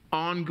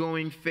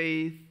 ongoing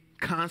faith,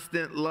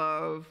 constant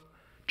love,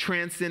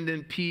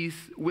 transcendent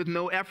peace with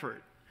no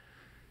effort.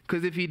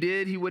 Because if he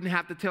did, he wouldn't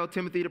have to tell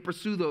Timothy to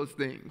pursue those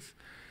things.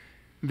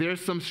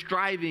 There's some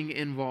striving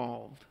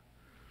involved.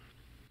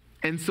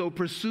 And so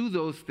pursue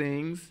those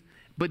things,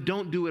 but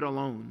don't do it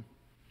alone.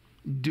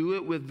 Do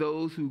it with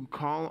those who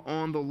call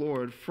on the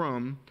Lord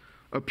from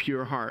a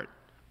pure heart.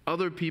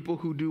 Other people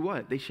who do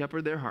what? They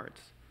shepherd their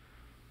hearts.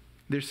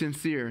 They're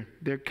sincere.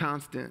 They're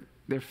constant.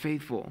 They're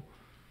faithful.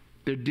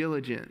 They're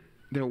diligent.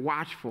 They're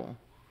watchful.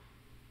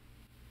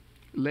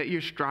 Let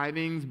your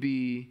strivings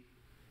be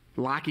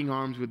locking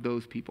arms with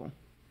those people.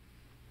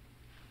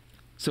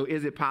 So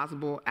is it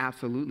possible?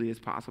 Absolutely, it's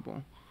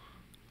possible.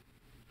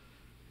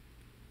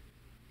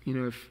 You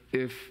know,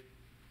 if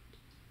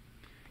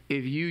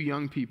you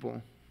young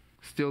people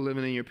still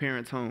living in your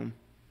parents' home,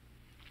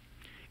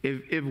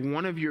 if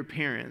one of your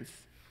parents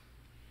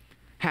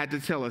had to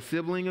tell a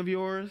sibling of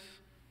yours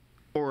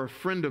or a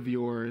friend of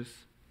yours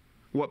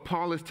what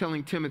Paul is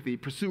telling Timothy,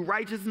 pursue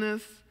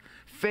righteousness,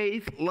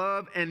 faith,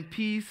 love, and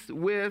peace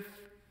with,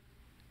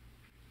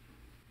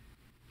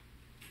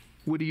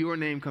 would your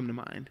name come to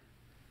mind?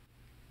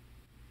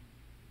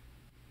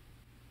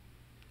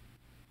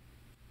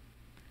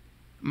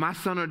 My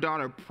son or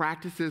daughter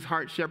practices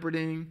heart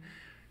shepherding.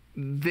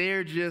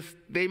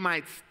 They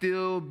might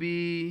still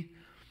be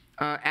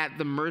at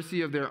the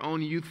mercy of their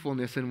own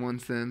youthfulness in one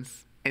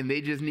sense, and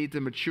they just need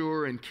to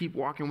mature and keep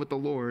walking with the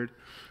Lord,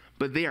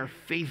 but they are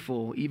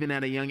faithful even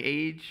at a young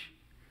age.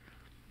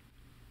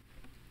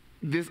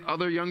 This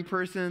other young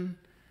person,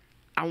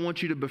 I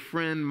want you to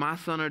befriend my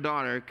son or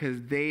daughter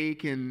because they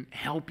can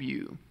help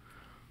you.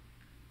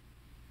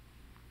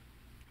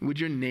 Would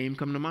your name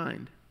come to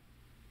mind?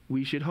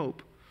 We should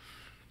hope.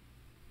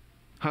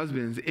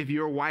 Husbands, if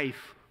your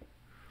wife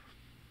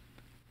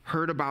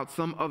heard about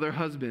some other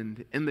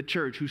husband in the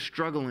church who's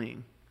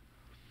struggling,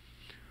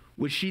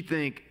 would she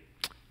think,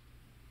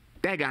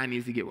 that guy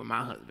needs to get with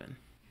my husband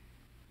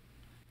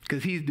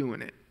because he's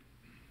doing it.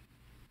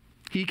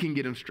 He can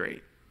get him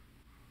straight.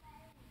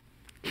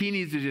 He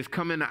needs to just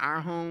come into our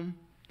home,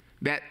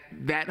 that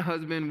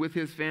husband with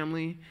his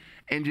family,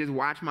 and just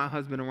watch my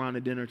husband around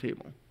the dinner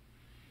table.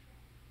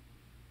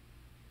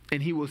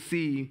 And he will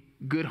see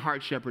good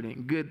heart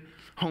shepherding, good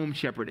home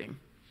shepherding.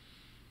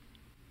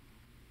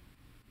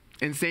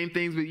 And same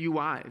things with you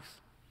wives.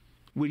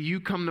 Would you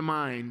come to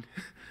mind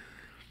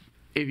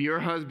if your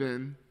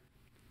husband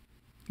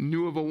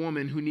knew of a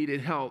woman who needed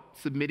help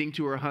submitting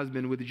to her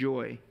husband with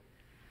joy,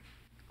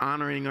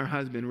 honoring her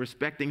husband,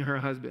 respecting her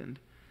husband?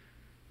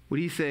 Would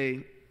he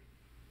say,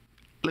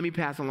 let me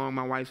pass along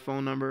my wife's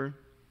phone number,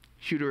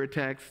 shoot her a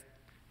text.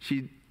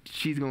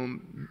 She's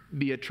going to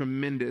be a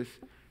tremendous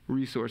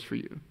resource for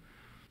you.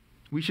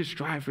 We should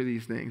strive for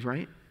these things,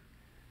 right?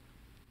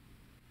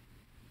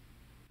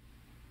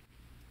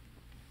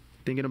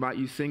 Thinking about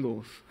you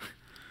singles.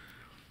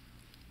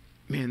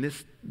 Man,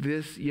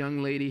 this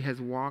young lady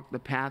has walked the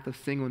path of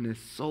singleness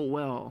so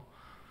well,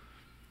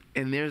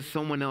 and there's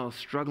someone else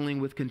struggling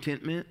with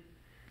contentment.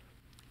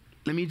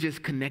 Let me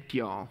just connect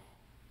y'all.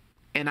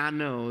 And I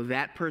know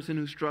that person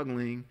who's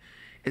struggling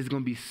is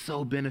going to be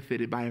so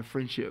benefited by a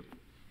friendship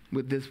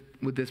with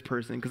this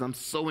person because I'm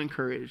so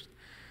encouraged.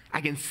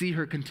 I can see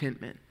her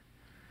contentment.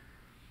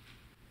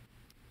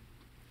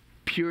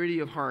 Purity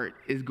of heart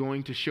is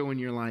going to show in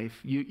your life.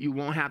 You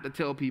won't have to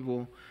tell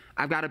people,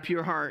 I've got a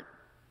pure heart.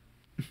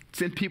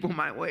 Send people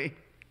my way.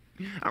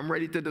 I'm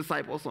ready to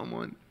disciple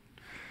someone.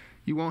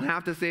 You won't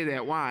have to say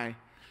that. Why?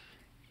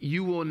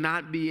 You will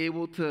not be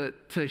able to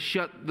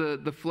shut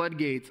the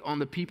floodgates on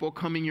the people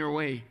coming your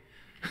way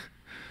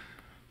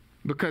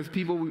because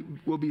people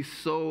will be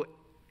so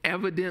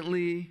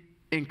evidently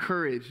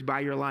encouraged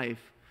by your life.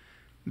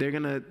 They're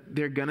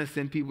gonna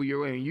send people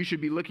your way, and you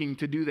should be looking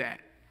to do that.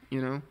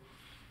 You know,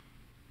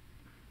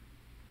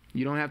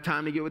 you don't have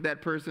time to get with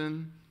that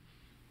person,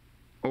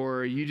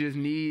 or you just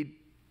need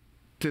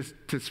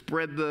to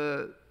spread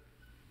the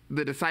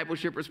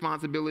discipleship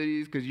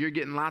responsibilities because you're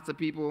getting lots of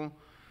people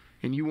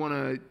and you want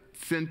to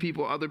send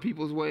people other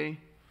people's way.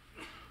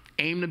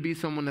 Aim to be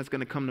someone that's going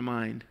to come to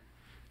mind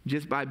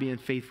just by being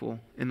faithful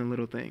in the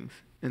little things,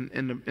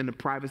 in the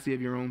privacy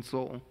of your own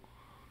soul.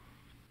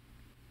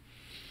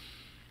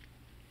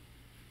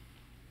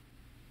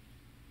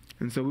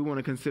 And so we want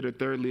to consider,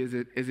 thirdly, is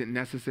it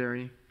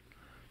necessary?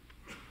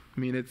 I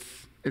mean,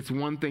 it's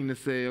one thing to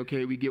say,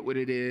 okay, we get what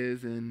it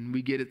is and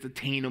we get it's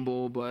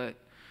attainable, but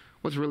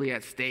what's really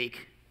at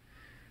stake?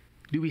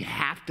 Do we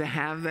have to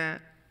have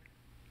that?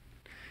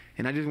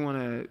 And I just want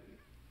to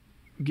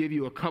give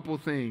you a couple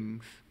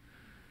things,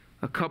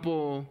 a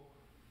couple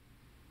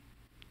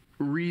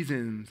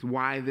reasons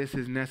why this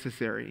is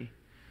necessary.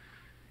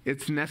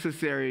 It's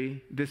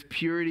necessary, this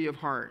purity of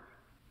heart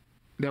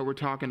that we're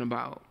talking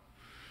about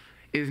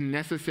is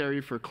necessary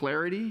for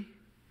clarity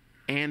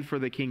and for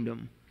the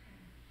kingdom.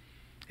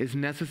 It's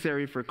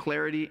necessary for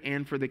clarity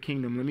and for the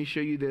kingdom. Let me show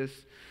you this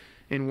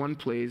in one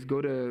place.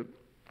 Go to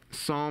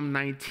Psalm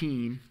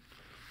 19.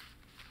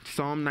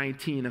 Psalm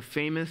 19, a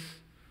famous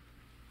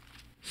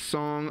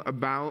song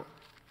about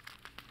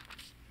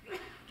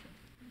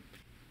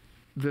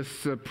the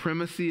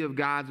supremacy of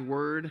God's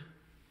word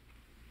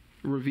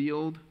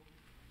revealed.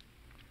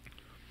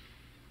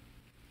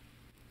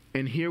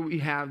 And here we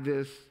have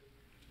this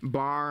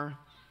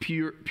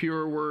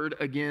pure word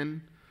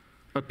again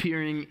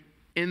appearing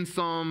in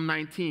Psalm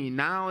 19.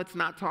 Now it's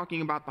not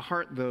talking about the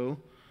heart, though.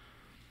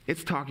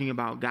 It's talking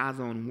about God's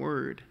own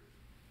word.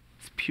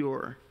 It's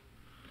pure.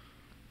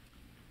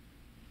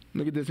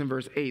 Look at this in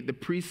verse 8. The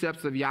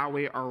precepts of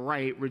Yahweh are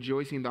right,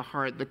 rejoicing the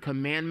heart. The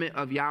commandment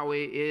of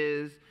Yahweh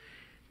is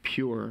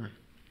pure,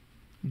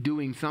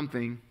 doing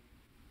something,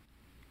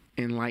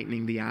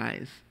 enlightening the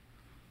eyes.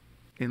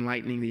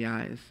 Enlightening the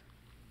eyes.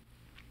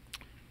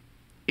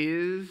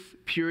 Is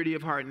purity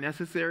of heart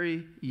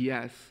necessary?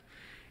 Yes.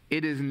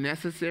 It is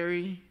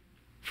necessary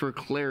for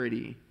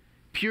clarity.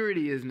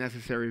 Purity is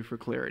necessary for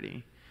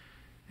clarity.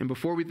 And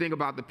before we think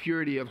about the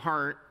purity of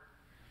heart,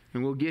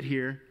 and we'll get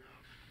here,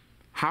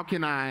 how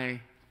can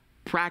I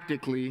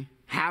practically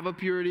have a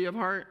purity of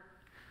heart,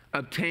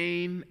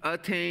 attain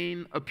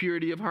a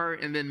purity of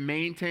heart, and then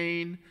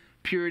maintain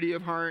purity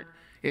of heart?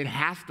 It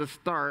has to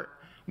start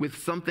with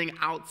something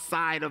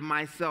outside of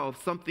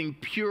myself, something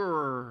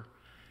purer,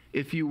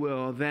 if you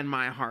will, than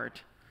my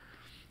heart.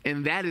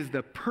 And that is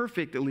the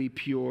perfectly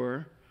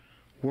pure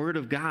Word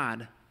of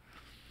God.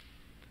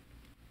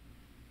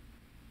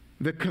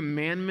 The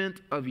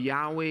commandment of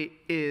Yahweh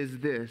is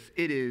this.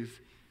 It is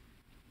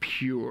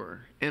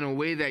pure in a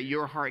way that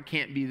your heart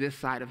can't be this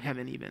side of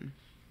heaven even.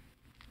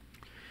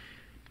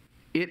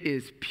 It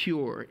is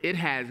pure. It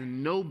has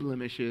no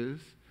blemishes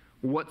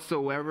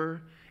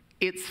whatsoever.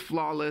 It's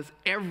flawless.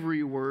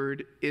 Every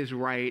word is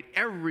right.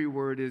 Every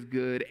word is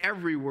good.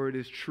 Every word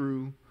is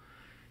true.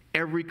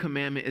 Every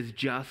commandment is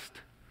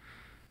just.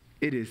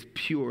 It is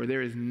pure.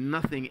 There is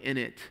nothing in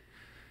it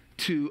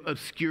to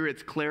obscure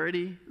its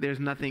clarity. There's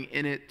nothing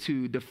in it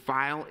to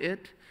defile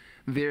it.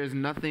 There's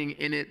nothing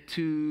in it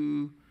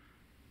to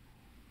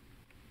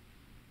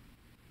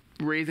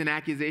raise an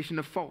accusation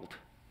of fault.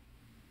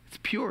 It's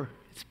pure.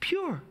 It's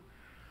pure.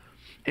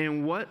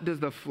 And what does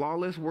the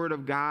flawless word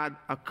of God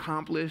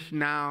accomplish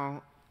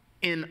now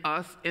in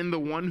us, in the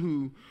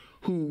one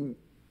who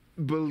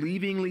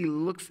believingly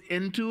looks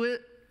into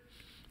it?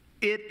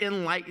 It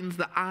enlightens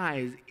the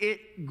eyes.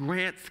 It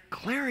grants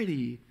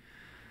clarity.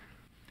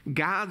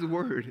 God's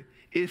word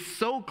is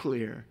so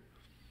clear,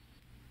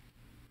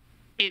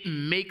 it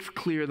makes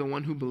clear the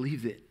one who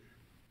believes it,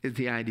 is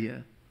the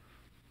idea.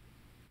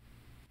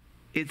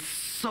 It's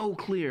so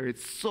clear,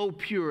 it's so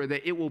pure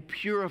that it will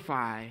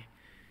purify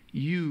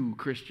you,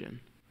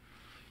 Christian.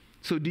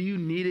 So do you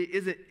need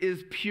it?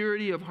 Is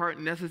purity of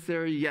heart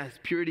necessary? Yes,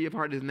 purity of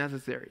heart is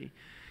necessary.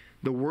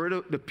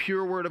 The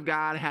pure word of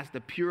God has to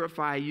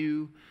purify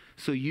you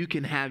so you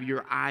can have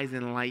your eyes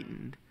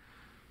enlightened.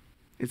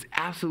 It's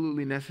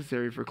absolutely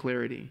necessary for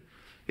clarity.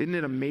 Isn't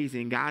it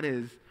amazing? God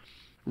has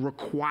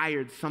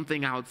required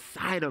something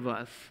outside of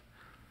us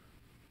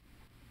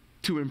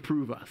to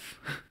improve us.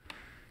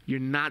 You're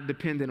not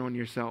dependent on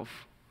yourself.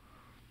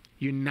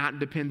 You're not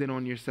dependent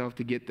on yourself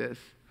to get this.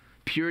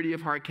 Purity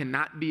of heart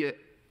cannot be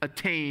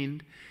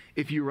attained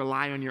if you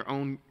rely on your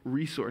own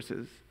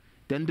resources.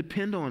 Doesn't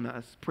depend on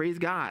us. Praise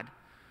God.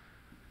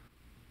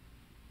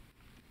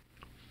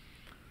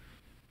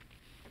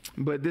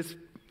 But this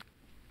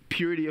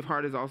purity of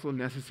heart is also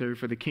necessary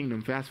for the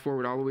kingdom. Fast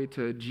forward all the way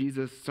to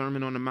Jesus'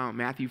 Sermon on the Mount,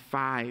 Matthew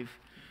 5.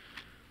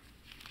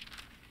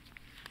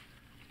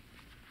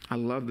 I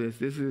love this.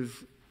 This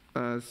is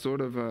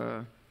sort of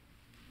a,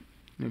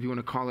 if you want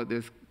to call it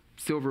this,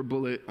 silver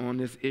bullet on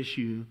this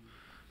issue.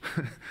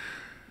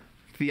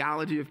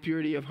 Theology of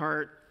purity of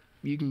heart,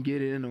 you can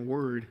get it in a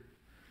word.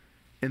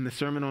 In the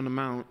Sermon on the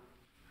Mount,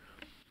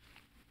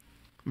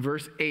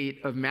 verse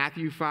 8 of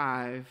Matthew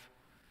 5,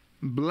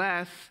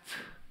 blessed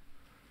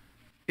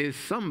is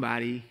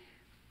somebody,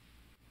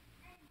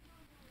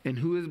 and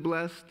who is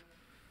blessed?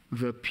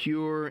 The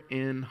pure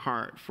in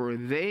heart, for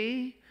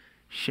they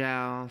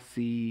shall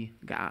see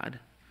God.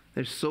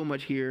 There's so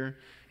much here,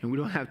 and we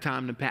don't have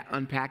time to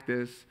unpack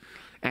this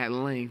at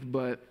length,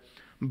 but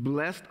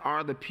blessed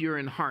are the pure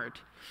in heart.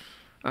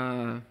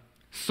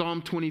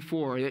 Psalm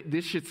 24,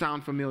 this should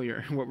sound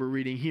familiar, what we're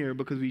reading here,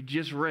 because we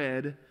just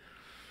read,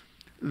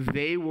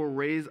 they will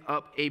raise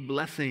up a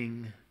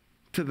blessing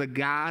to the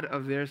God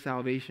of their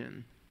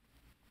salvation.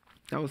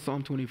 That was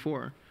Psalm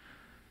 24.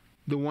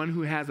 The one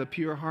who has a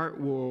pure heart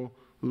will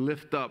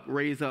lift up,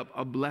 raise up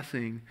a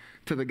blessing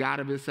to the God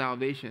of his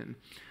salvation.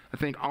 I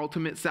think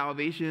ultimate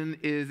salvation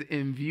is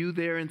in view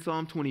there in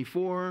Psalm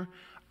 24.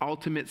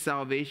 Ultimate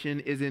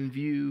salvation is in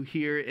view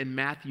here in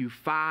Matthew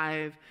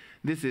 5.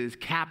 This is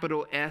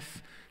capital S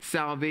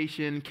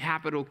salvation,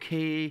 capital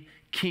K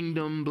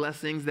kingdom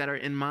blessings that are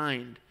in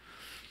mind.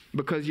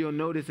 Because you'll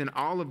notice in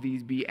all of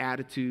these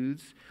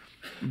Beatitudes,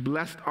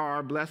 blessed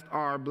are, blessed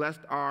are, blessed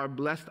are,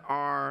 blessed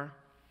are.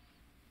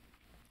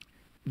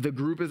 The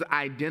group is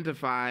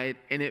identified,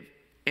 and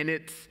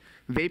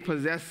they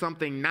possess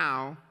something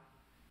now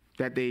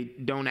that they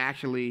don't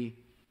actually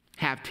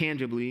have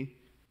tangibly.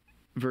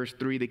 Verse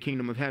 3, the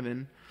kingdom of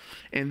heaven.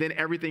 And then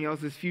everything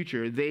else is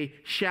future. They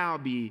shall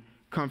be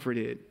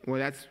comforted. Well,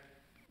 that's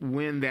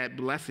when that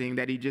blessing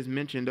that he just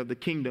mentioned of the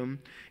kingdom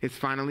is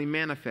finally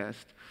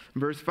manifest.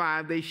 Verse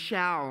 5, they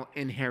shall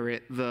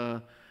inherit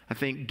the, I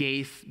think,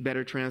 Gase,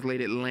 better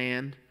translated,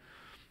 land.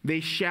 They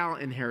shall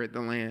inherit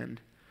the land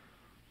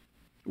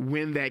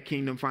when that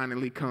kingdom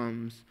finally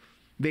comes.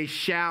 They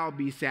shall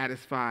be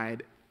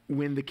satisfied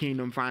when the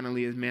kingdom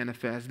finally is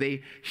manifest.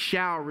 They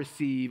shall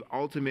receive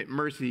ultimate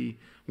mercy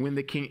when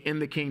in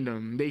the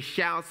kingdom. They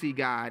shall see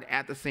God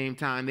at the same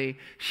time. They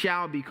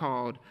shall be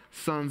called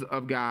sons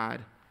of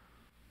God.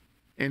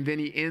 And then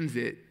he ends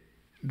it.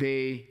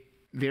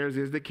 Theirs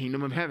is the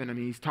kingdom of heaven. I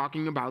mean, he's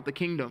talking about the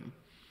kingdom.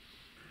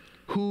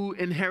 Who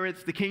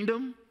inherits the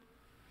kingdom?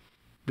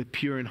 The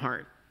pure in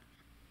heart.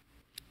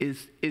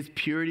 Is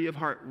purity of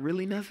heart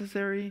really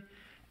necessary?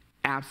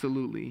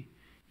 Absolutely.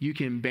 You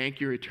can bank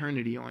your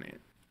eternity on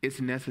it. It's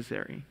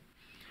necessary.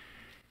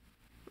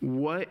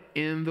 What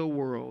in the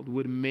world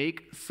would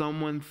make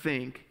someone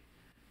think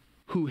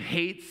who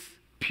hates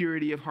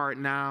purity of heart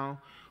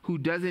now, who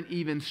doesn't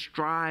even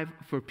strive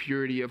for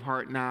purity of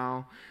heart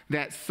now,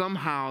 that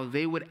somehow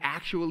they would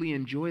actually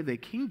enjoy the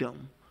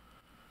kingdom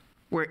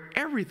where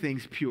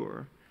everything's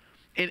pure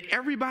and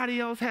everybody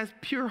else has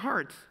pure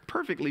hearts,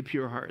 perfectly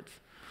pure hearts?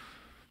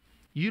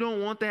 You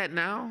don't want that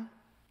now,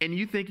 and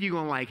you think you're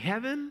going to like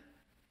heaven?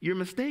 You're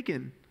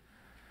mistaken.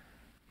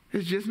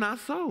 It's just not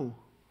so.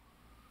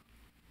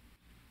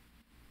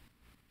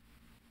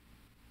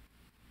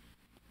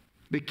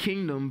 The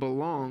kingdom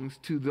belongs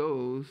to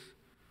those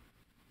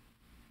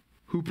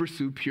who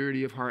pursue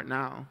purity of heart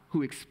now,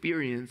 who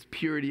experience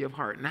purity of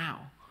heart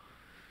now.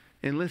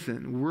 And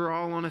listen, we're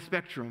all on a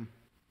spectrum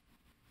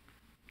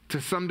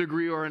to some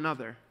degree or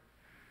another.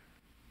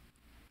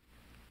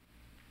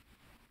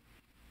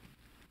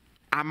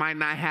 I might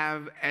not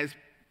have as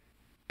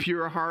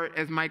pure a heart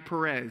as Mike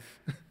Perez.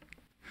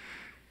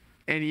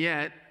 And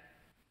yet,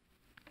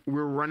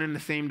 we're running the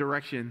same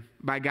direction.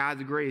 By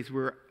God's grace,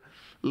 we're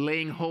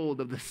laying hold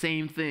of the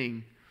same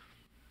thing.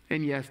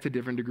 And yes, to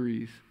different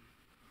degrees.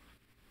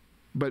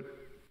 But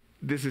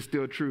this is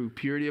still true.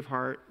 Purity of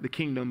heart, the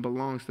kingdom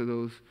belongs to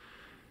those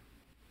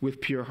with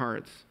pure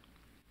hearts.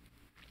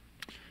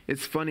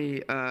 It's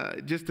funny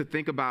just to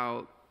think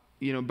about,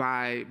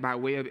 by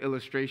way of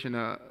illustration,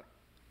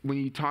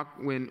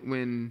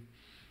 when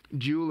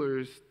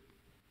jewelers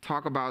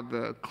talk about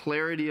the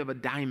clarity of a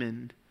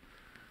diamond,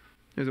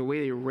 there's a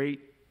way they rate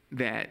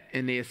that,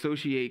 and they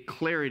associate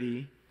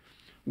clarity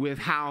with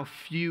how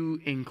few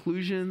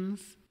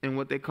inclusions and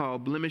what they call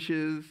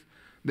blemishes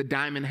the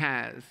diamond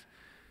has.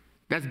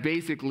 That's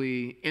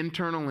basically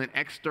internal and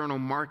external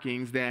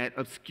markings that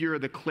obscure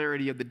the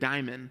clarity of the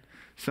diamond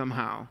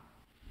somehow.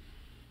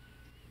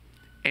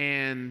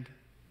 And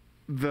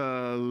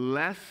the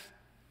less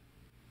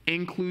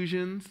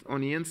inclusions on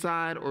the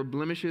inside or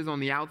blemishes on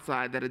the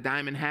outside that a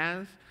diamond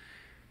has,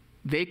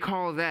 they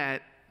call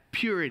that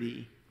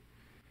purity.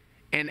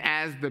 And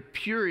as the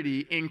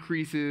purity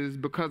increases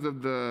because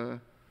of the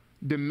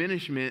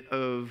diminishment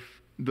of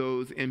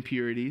those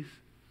impurities,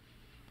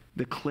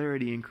 the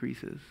clarity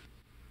increases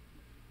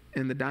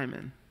in the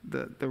diamond,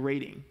 the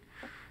rating.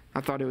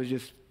 I thought it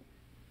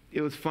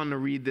was fun to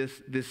read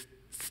this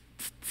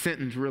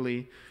sentence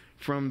really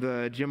from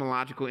the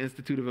Gemological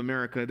Institute of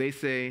America. They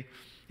say,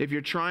 if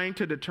you're trying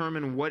to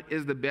determine what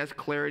is the best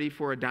clarity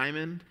for a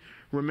diamond,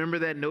 remember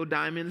that no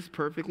diamond is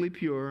perfectly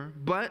pure,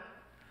 but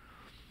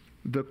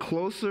the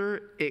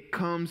closer it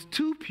comes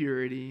to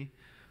purity,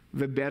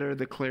 the better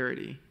the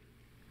clarity.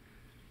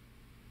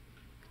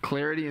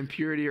 Clarity and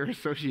purity are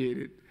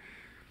associated.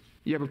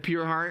 You have a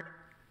pure heart,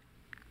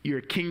 you're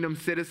a kingdom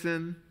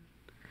citizen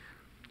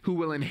who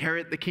will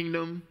inherit the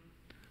kingdom,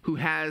 who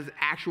has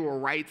actual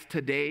rights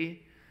today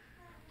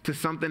to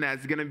something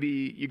that's you're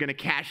going to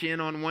cash in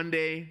on one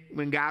day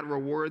when God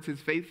rewards his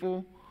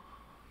faithful.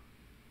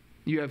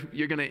 You're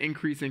going to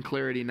increase in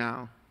clarity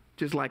now,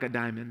 just like a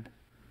diamond.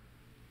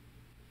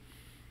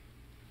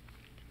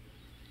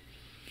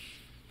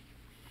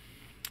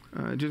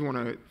 I just want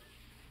to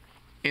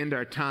end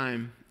our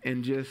time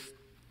and just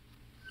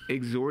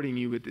exhorting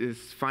you with this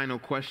final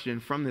question.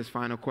 From this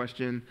final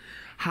question,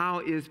 how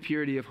is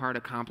purity of heart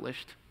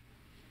accomplished?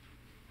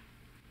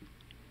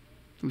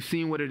 We've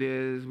seen what it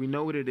is. We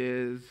know what it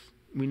is.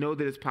 We know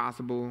that it's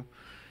possible.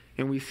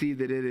 And we see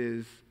that it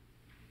is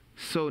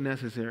so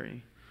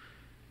necessary.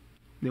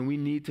 Then we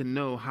need to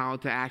know how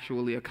to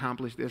actually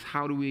accomplish this.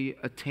 How do we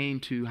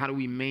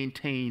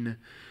maintain,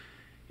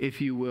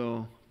 if you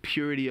will,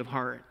 purity of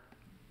heart?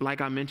 Like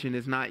I mentioned,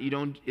 it's not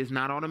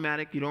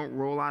automatic. You don't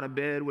roll out of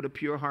bed with a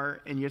pure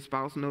heart, and your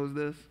spouse knows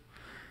this.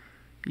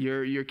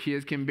 Your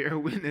kids can bear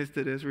witness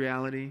to this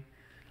reality.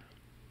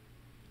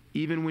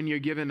 Even when you're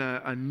given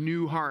a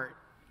new heart,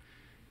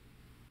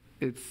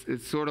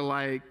 it's sort of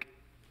like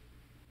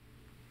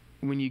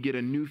when you get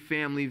a new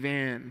family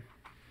van.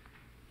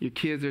 Your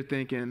kids are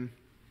thinking,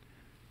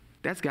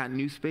 that's got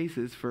new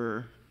spaces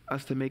for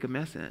us to make a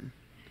mess in.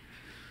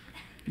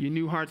 Your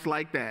new heart's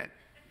like that.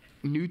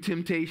 New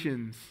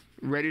temptations,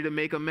 ready to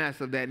make a mess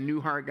of that new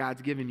heart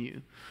God's given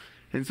you.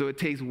 And so it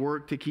takes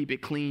work to keep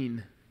it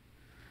clean.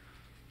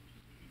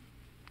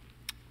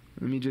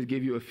 Let me just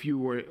give you a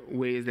few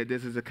ways that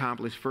this is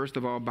accomplished. First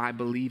of all, by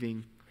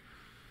believing.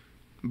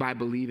 By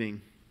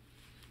believing.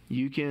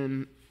 You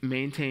can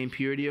maintain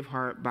purity of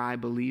heart by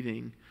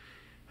believing.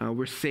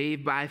 We're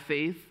saved by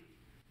faith,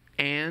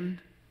 and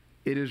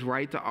it is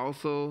right to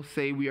also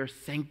say we are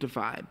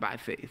sanctified by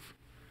faith.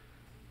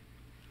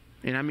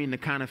 And I mean the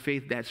kind of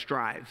faith that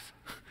strives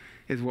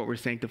is what we're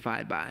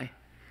sanctified by.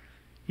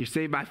 You're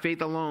saved by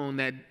faith alone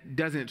that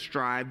doesn't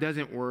strive,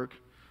 doesn't work,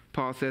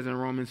 Paul says in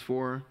Romans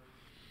 4.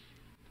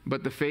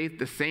 But the faith,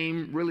 the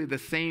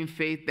same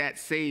faith that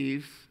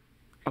saves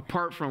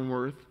apart from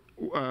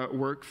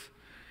works,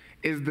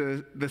 is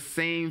the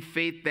same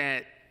faith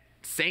that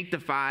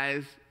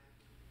sanctifies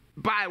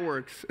by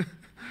works.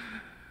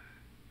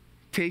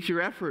 Takes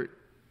your effort,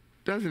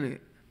 doesn't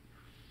it?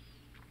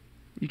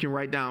 You can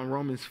write down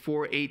Romans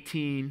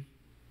 4:18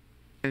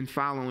 and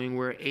following,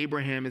 where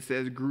Abraham, it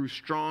says, grew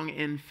strong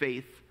in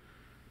faith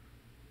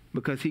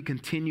because he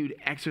continued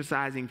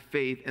exercising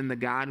faith in the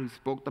God who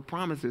spoke the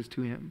promises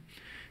to him.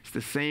 It's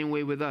the same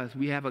way with us.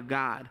 We have a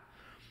God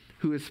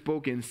who has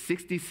spoken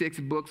 66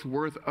 books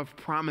worth of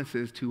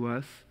promises to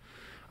us.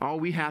 All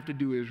we have to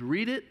do is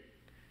read it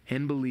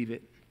and believe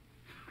it.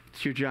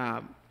 It's your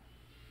job.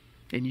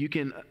 And you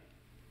can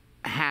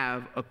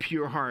have a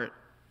pure heart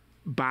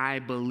by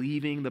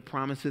believing the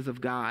promises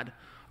of God,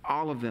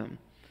 all of them.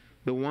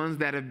 The ones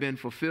that have been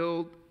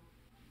fulfilled,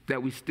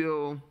 that we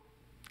still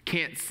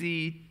can't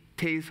see,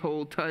 taste,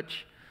 hold,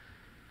 touch,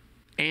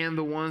 and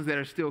the ones that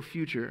are still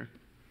future.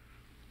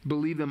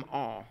 Believe them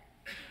all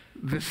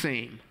the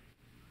same.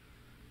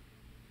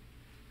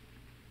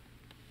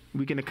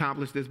 We can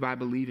accomplish this by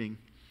believing.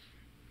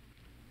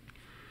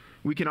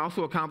 We can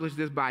also accomplish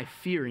this by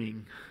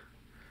fearing.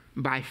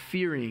 By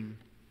fearing.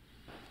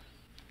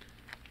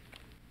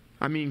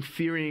 I mean,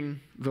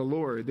 fearing the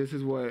Lord. This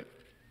is what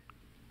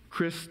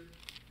Chris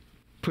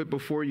put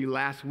before you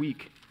last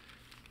week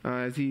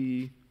as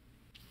he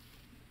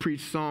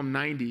preached Psalm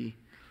 90.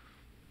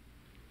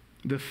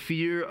 The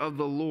fear of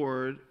the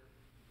Lord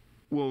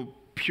will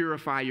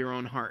purify your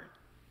own heart.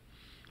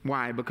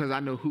 Why? Because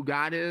I know who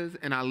God is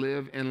and I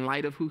live in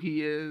light of who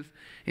he is.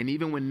 And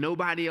even when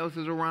nobody else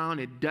is around,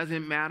 it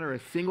doesn't matter a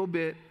single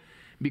bit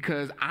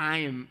because I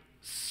am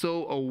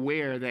so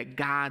aware that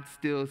God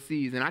still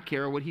sees. And I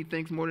care what he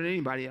thinks more than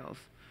anybody else.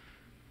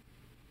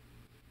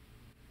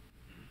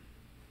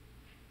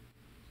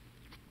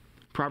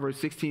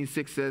 Proverbs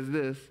 16:6 says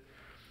this,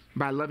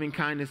 by loving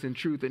kindness and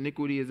truth,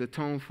 iniquity is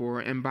atoned for,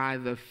 and by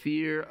the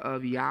fear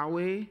of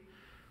Yahweh,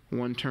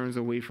 one turns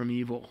away from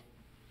evil.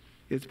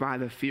 It's by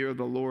the fear of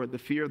the Lord. The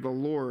fear of the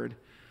Lord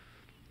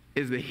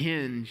is the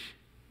hinge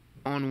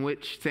on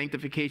which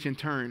sanctification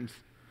turns.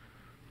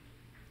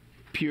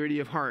 Purity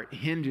of heart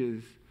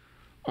hinges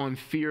on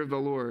fear of the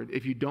Lord.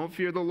 If you don't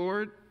fear the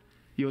Lord,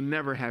 you'll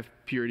never have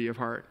purity of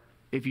heart.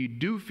 If you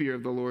do fear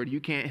of the Lord, you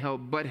can't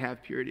help but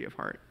have purity of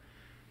heart.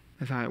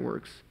 That's how it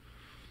works.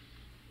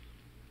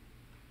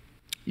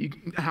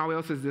 How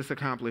else is this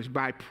accomplished?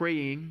 By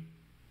praying,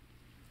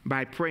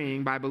 by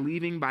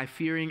believing, by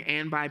fearing,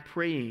 and by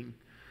praying.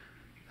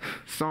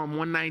 Psalm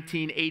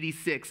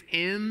 119:86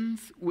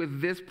 ends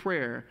with this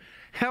prayer.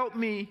 Help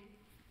me.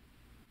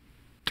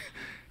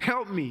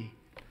 Help me.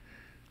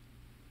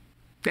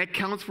 That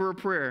counts for a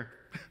prayer.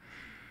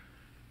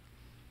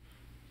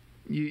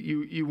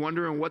 You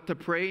wondering what to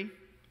pray?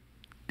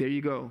 There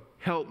you go.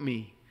 Help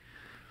me.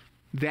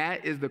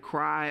 That is the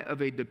cry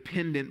of a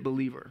dependent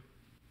believer.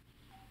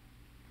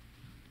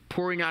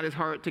 Pouring out his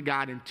heart to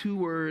God in 2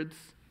 words.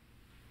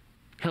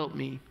 Help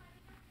me.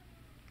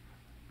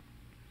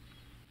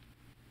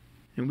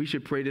 And we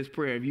should pray this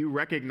prayer. If you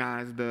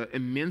recognize the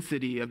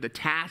immensity of the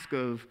task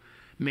of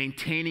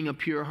maintaining a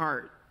pure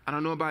heart, I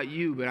don't know about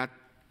you, but I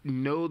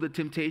know the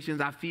temptations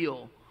I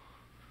feel.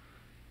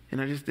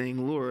 And I just think,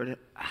 Lord,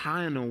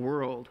 how in the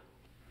world?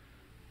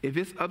 If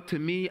it's up to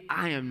me,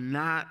 I am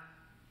not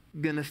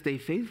going to stay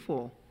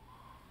faithful.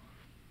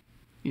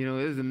 You know,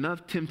 there's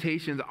enough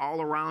temptations all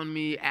around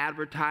me,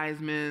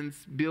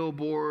 advertisements,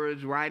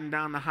 billboards, riding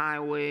down the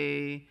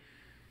highway,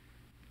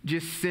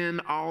 just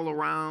sin all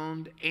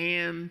around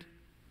and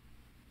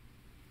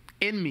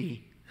in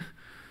me.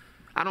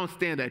 I don't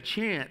stand a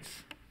chance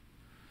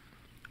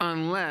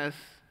unless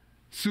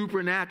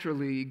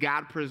supernaturally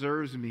God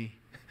preserves me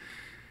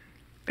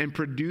and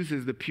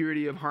produces the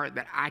purity of heart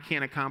that I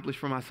can't accomplish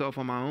for myself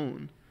on my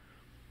own.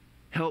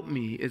 Help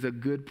me is a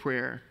good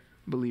prayer,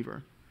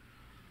 believer.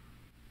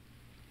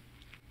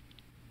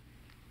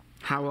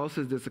 How else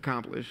is this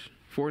accomplished?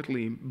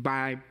 Fourthly,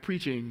 by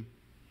preaching.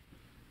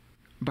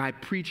 By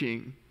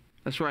preaching.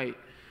 That's right.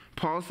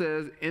 Paul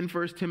says in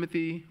 1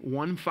 Timothy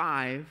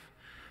 1:5,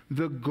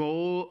 the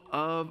goal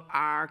of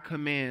our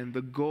command,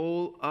 the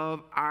goal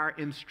of our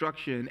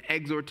instruction,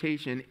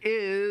 exhortation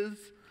is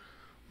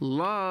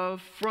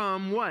love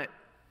from what?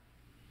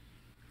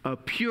 A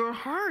pure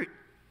heart.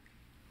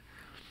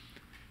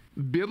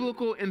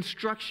 Biblical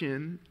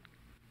instruction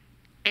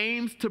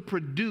aims to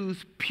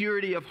produce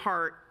purity of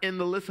heart in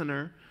the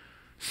listener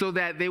so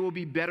that they will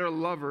be better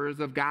lovers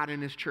of God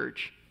and his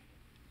church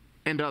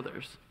and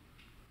others.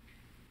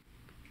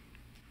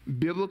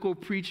 Biblical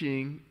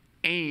preaching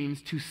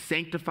aims to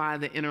sanctify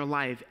the inner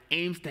life,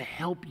 aims to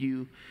help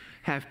you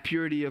have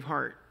purity of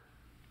heart.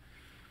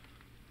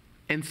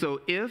 And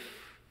so if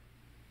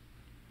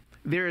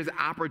there is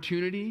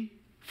opportunity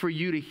for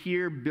you to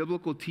hear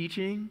biblical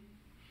teaching,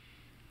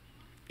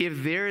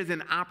 if there is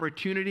an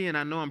opportunity, and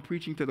I know I'm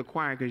preaching to the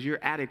choir because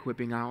you're at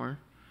equipping hour,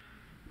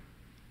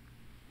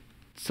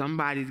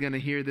 somebody's going to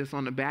hear this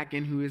on the back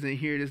end who isn't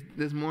here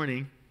this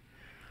morning.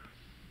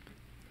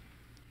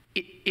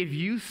 If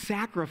you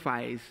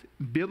sacrifice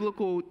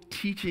biblical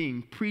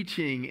teaching,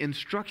 preaching,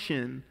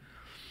 instruction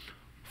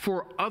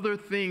for other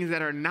things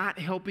that are not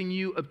helping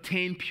you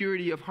obtain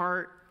purity of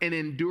heart and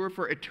endure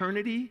for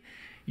eternity,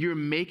 you're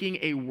making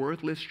a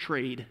worthless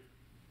trade.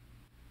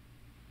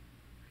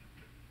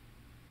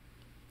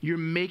 You're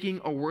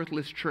making a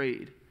worthless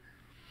trade.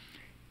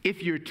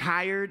 If you're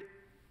tired,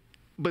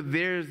 but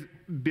there's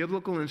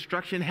biblical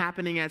instruction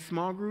happening at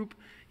small group,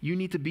 you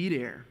need to be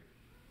there.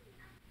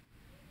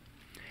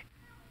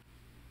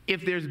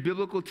 If there's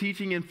biblical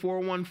teaching in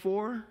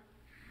 414,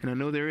 and I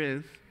know there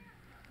is,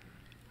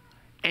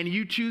 and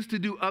you choose to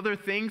do other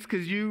things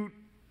because you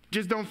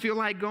just don't feel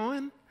like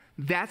going,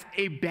 that's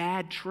a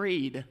bad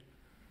trade.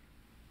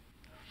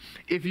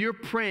 If you're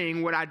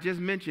praying what I just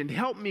mentioned,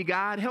 help me,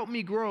 God, help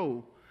me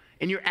grow,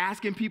 and you're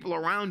asking people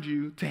around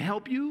you to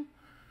help you,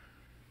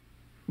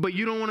 but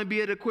you don't want to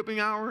be at equipping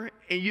hour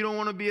and you don't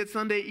want to be at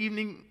Sunday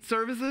evening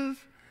services,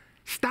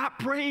 stop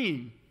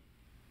praying.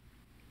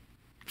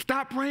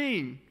 Stop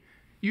praying.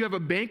 You have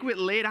a banquet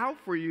laid out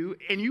for you,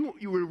 and you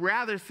would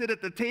rather sit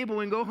at the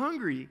table and go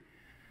hungry.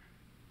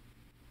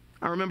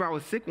 I remember I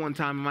was sick one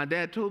time, and my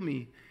dad told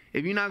me,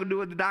 if you're not going to do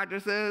what the doctor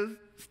says,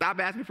 stop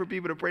asking for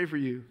people to pray for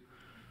you.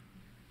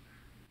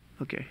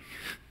 Okay,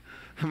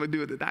 I'm going to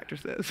do what the doctor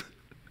says.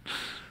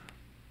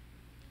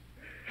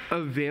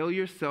 Avail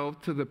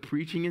yourself to the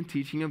preaching and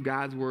teaching of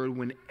God's word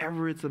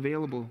whenever it's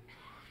available.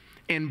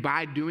 And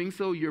by doing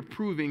so, you're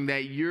proving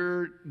that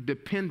you're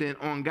dependent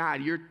on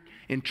God. You're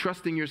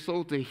entrusting your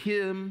soul to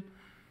Him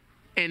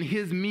and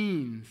His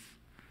means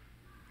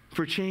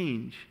for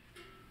change.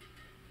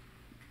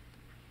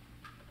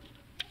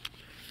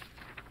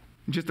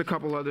 Just a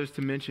couple others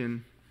to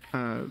mention.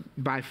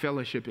 By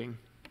fellowshipping.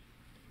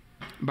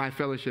 By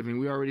fellowshipping.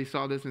 We already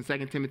saw this in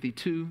 2 Timothy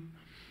 2.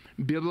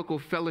 Biblical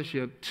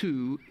fellowship,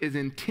 too, is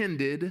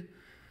intended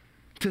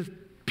to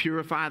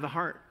purify the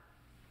heart.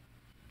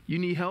 You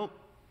need help?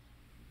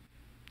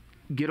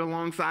 Get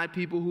alongside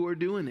people who are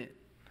doing it,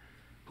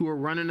 who are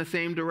running the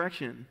same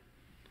direction.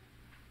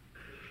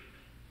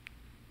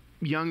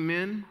 Young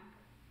men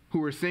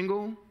who are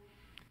single,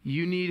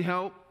 you need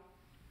help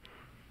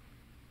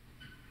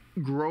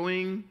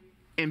growing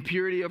in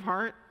purity of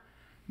heart,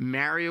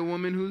 marry a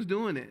woman who's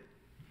doing it.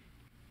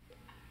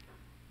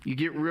 You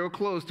get real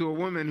close to a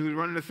woman who's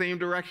running the same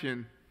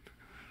direction.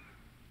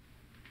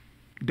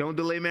 Don't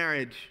delay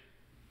marriage.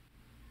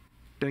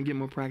 Doesn't get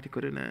more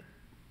practical than that.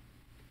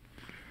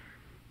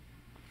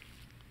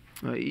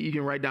 You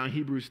can write down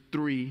Hebrews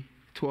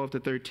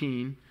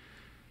 3:12-13,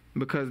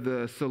 because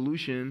the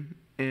solution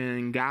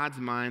in God's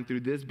mind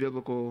through this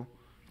biblical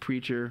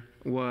preacher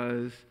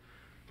was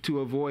to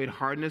avoid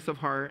hardness of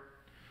heart,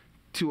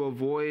 to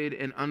avoid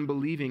an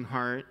unbelieving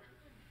heart,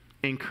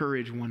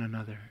 encourage one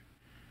another.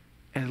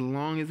 As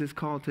long as it's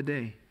called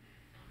today.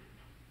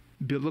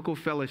 Biblical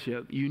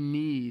fellowship. You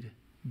need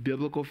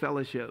biblical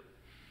fellowship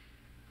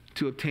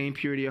to obtain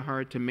purity of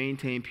heart, to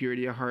maintain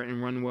purity of heart,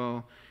 and run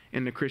well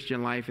in the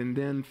Christian life. And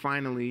then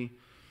finally,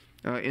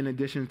 in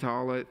addition to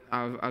all that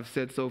I've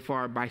said so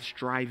far, by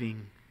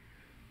striving.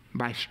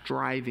 By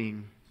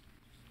striving.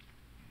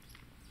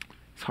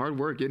 It's hard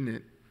work, isn't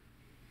it?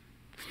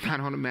 It's not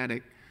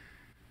automatic.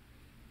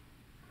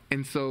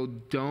 And so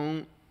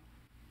don't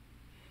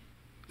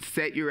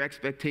set your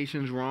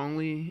expectations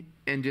wrongly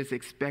and just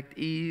expect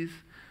ease.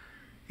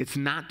 It's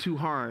not too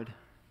hard.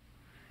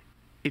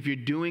 If you're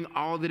doing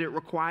all that it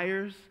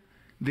requires,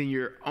 then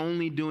you're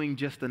only doing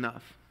just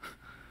enough.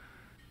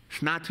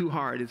 It's not too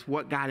hard. It's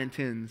what God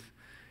intends.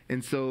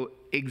 And so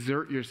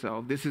exert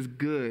yourself. This is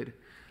good.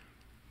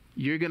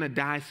 You're going to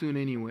die soon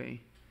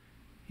anyway.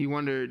 You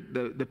wonder,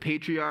 the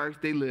patriarchs,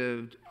 they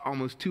lived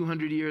almost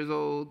 200 years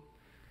old.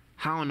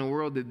 How in the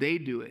world did they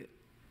do it?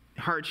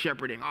 Heart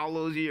shepherding all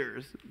those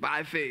years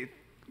by faith,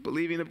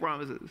 believing the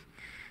promises.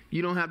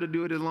 You don't have to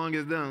do it as long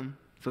as them,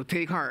 so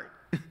take heart.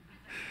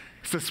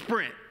 It's a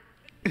sprint.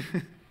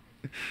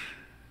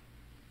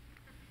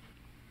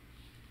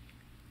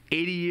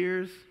 80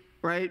 years,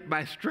 right,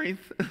 by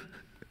strength.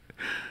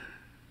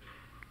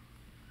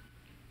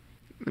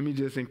 Let me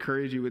just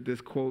encourage you with this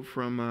quote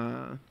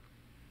from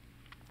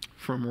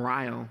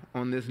Ryle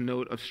on this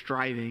note of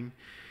striving.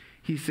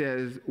 He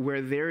says,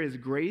 where there is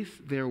grace,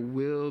 there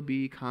will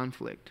be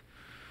conflict.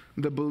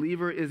 The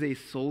believer is a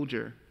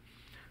soldier.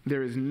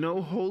 There is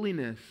no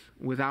holiness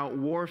without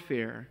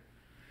warfare.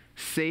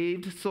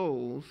 Saved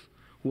souls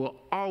will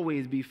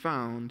always be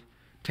found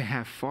to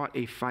have fought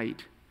a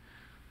fight.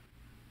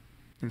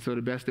 And so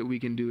the best that we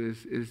can do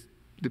is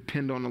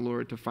depend on the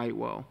Lord to fight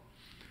well.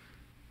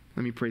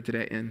 Let me pray to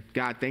that end.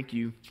 God, thank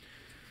you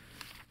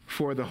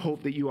for the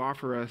hope that you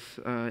offer us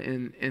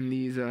in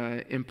these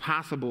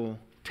impossible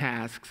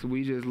tasks.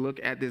 We just look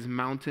at this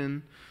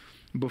mountain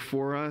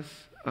before us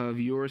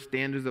of your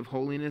standards of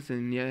holiness,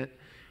 and yet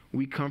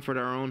we comfort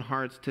our own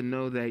hearts to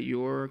know that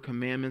your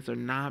commandments are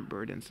not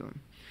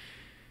burdensome.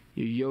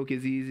 Your yoke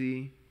is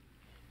easy.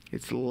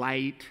 It's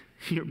light.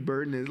 Your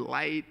burden is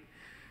light.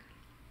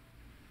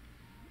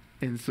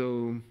 And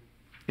so,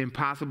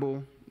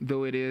 impossible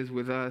though it is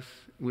with us,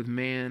 with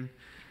man,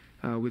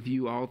 with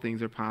you, all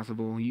things are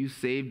possible. You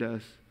saved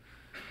us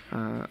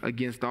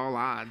against all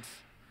odds,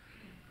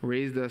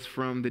 raised us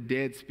from the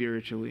dead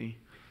spiritually.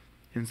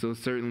 And so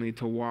certainly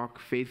to walk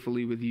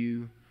faithfully with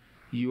you,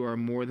 you are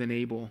more than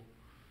able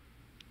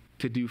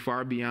to do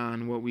far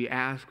beyond what we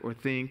ask or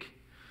think.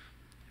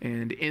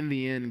 And in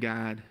the end,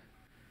 God,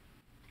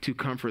 to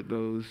comfort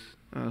those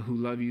who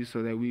love you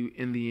so that we,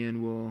 in the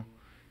end, will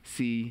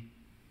see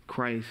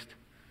Christ,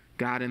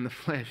 God in the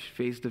flesh,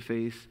 face to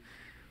face.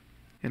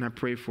 And I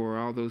pray for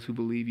all those who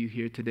believe you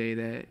here today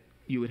that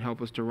you would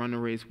help us to run the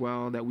race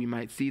well, that we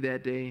might see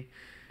that day.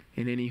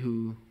 And any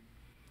who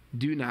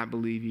do not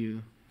believe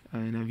you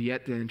and have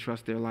yet to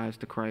entrust their lives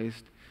to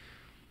Christ,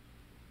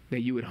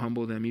 that you would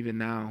humble them even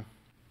now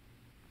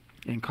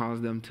and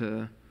cause them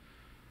to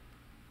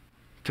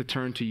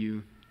turn to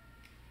you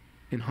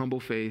in humble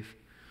faith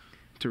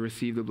to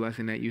receive the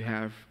blessing that you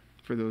have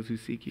for those who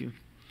seek you.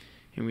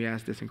 And we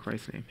ask this in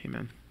Christ's name.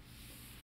 Amen.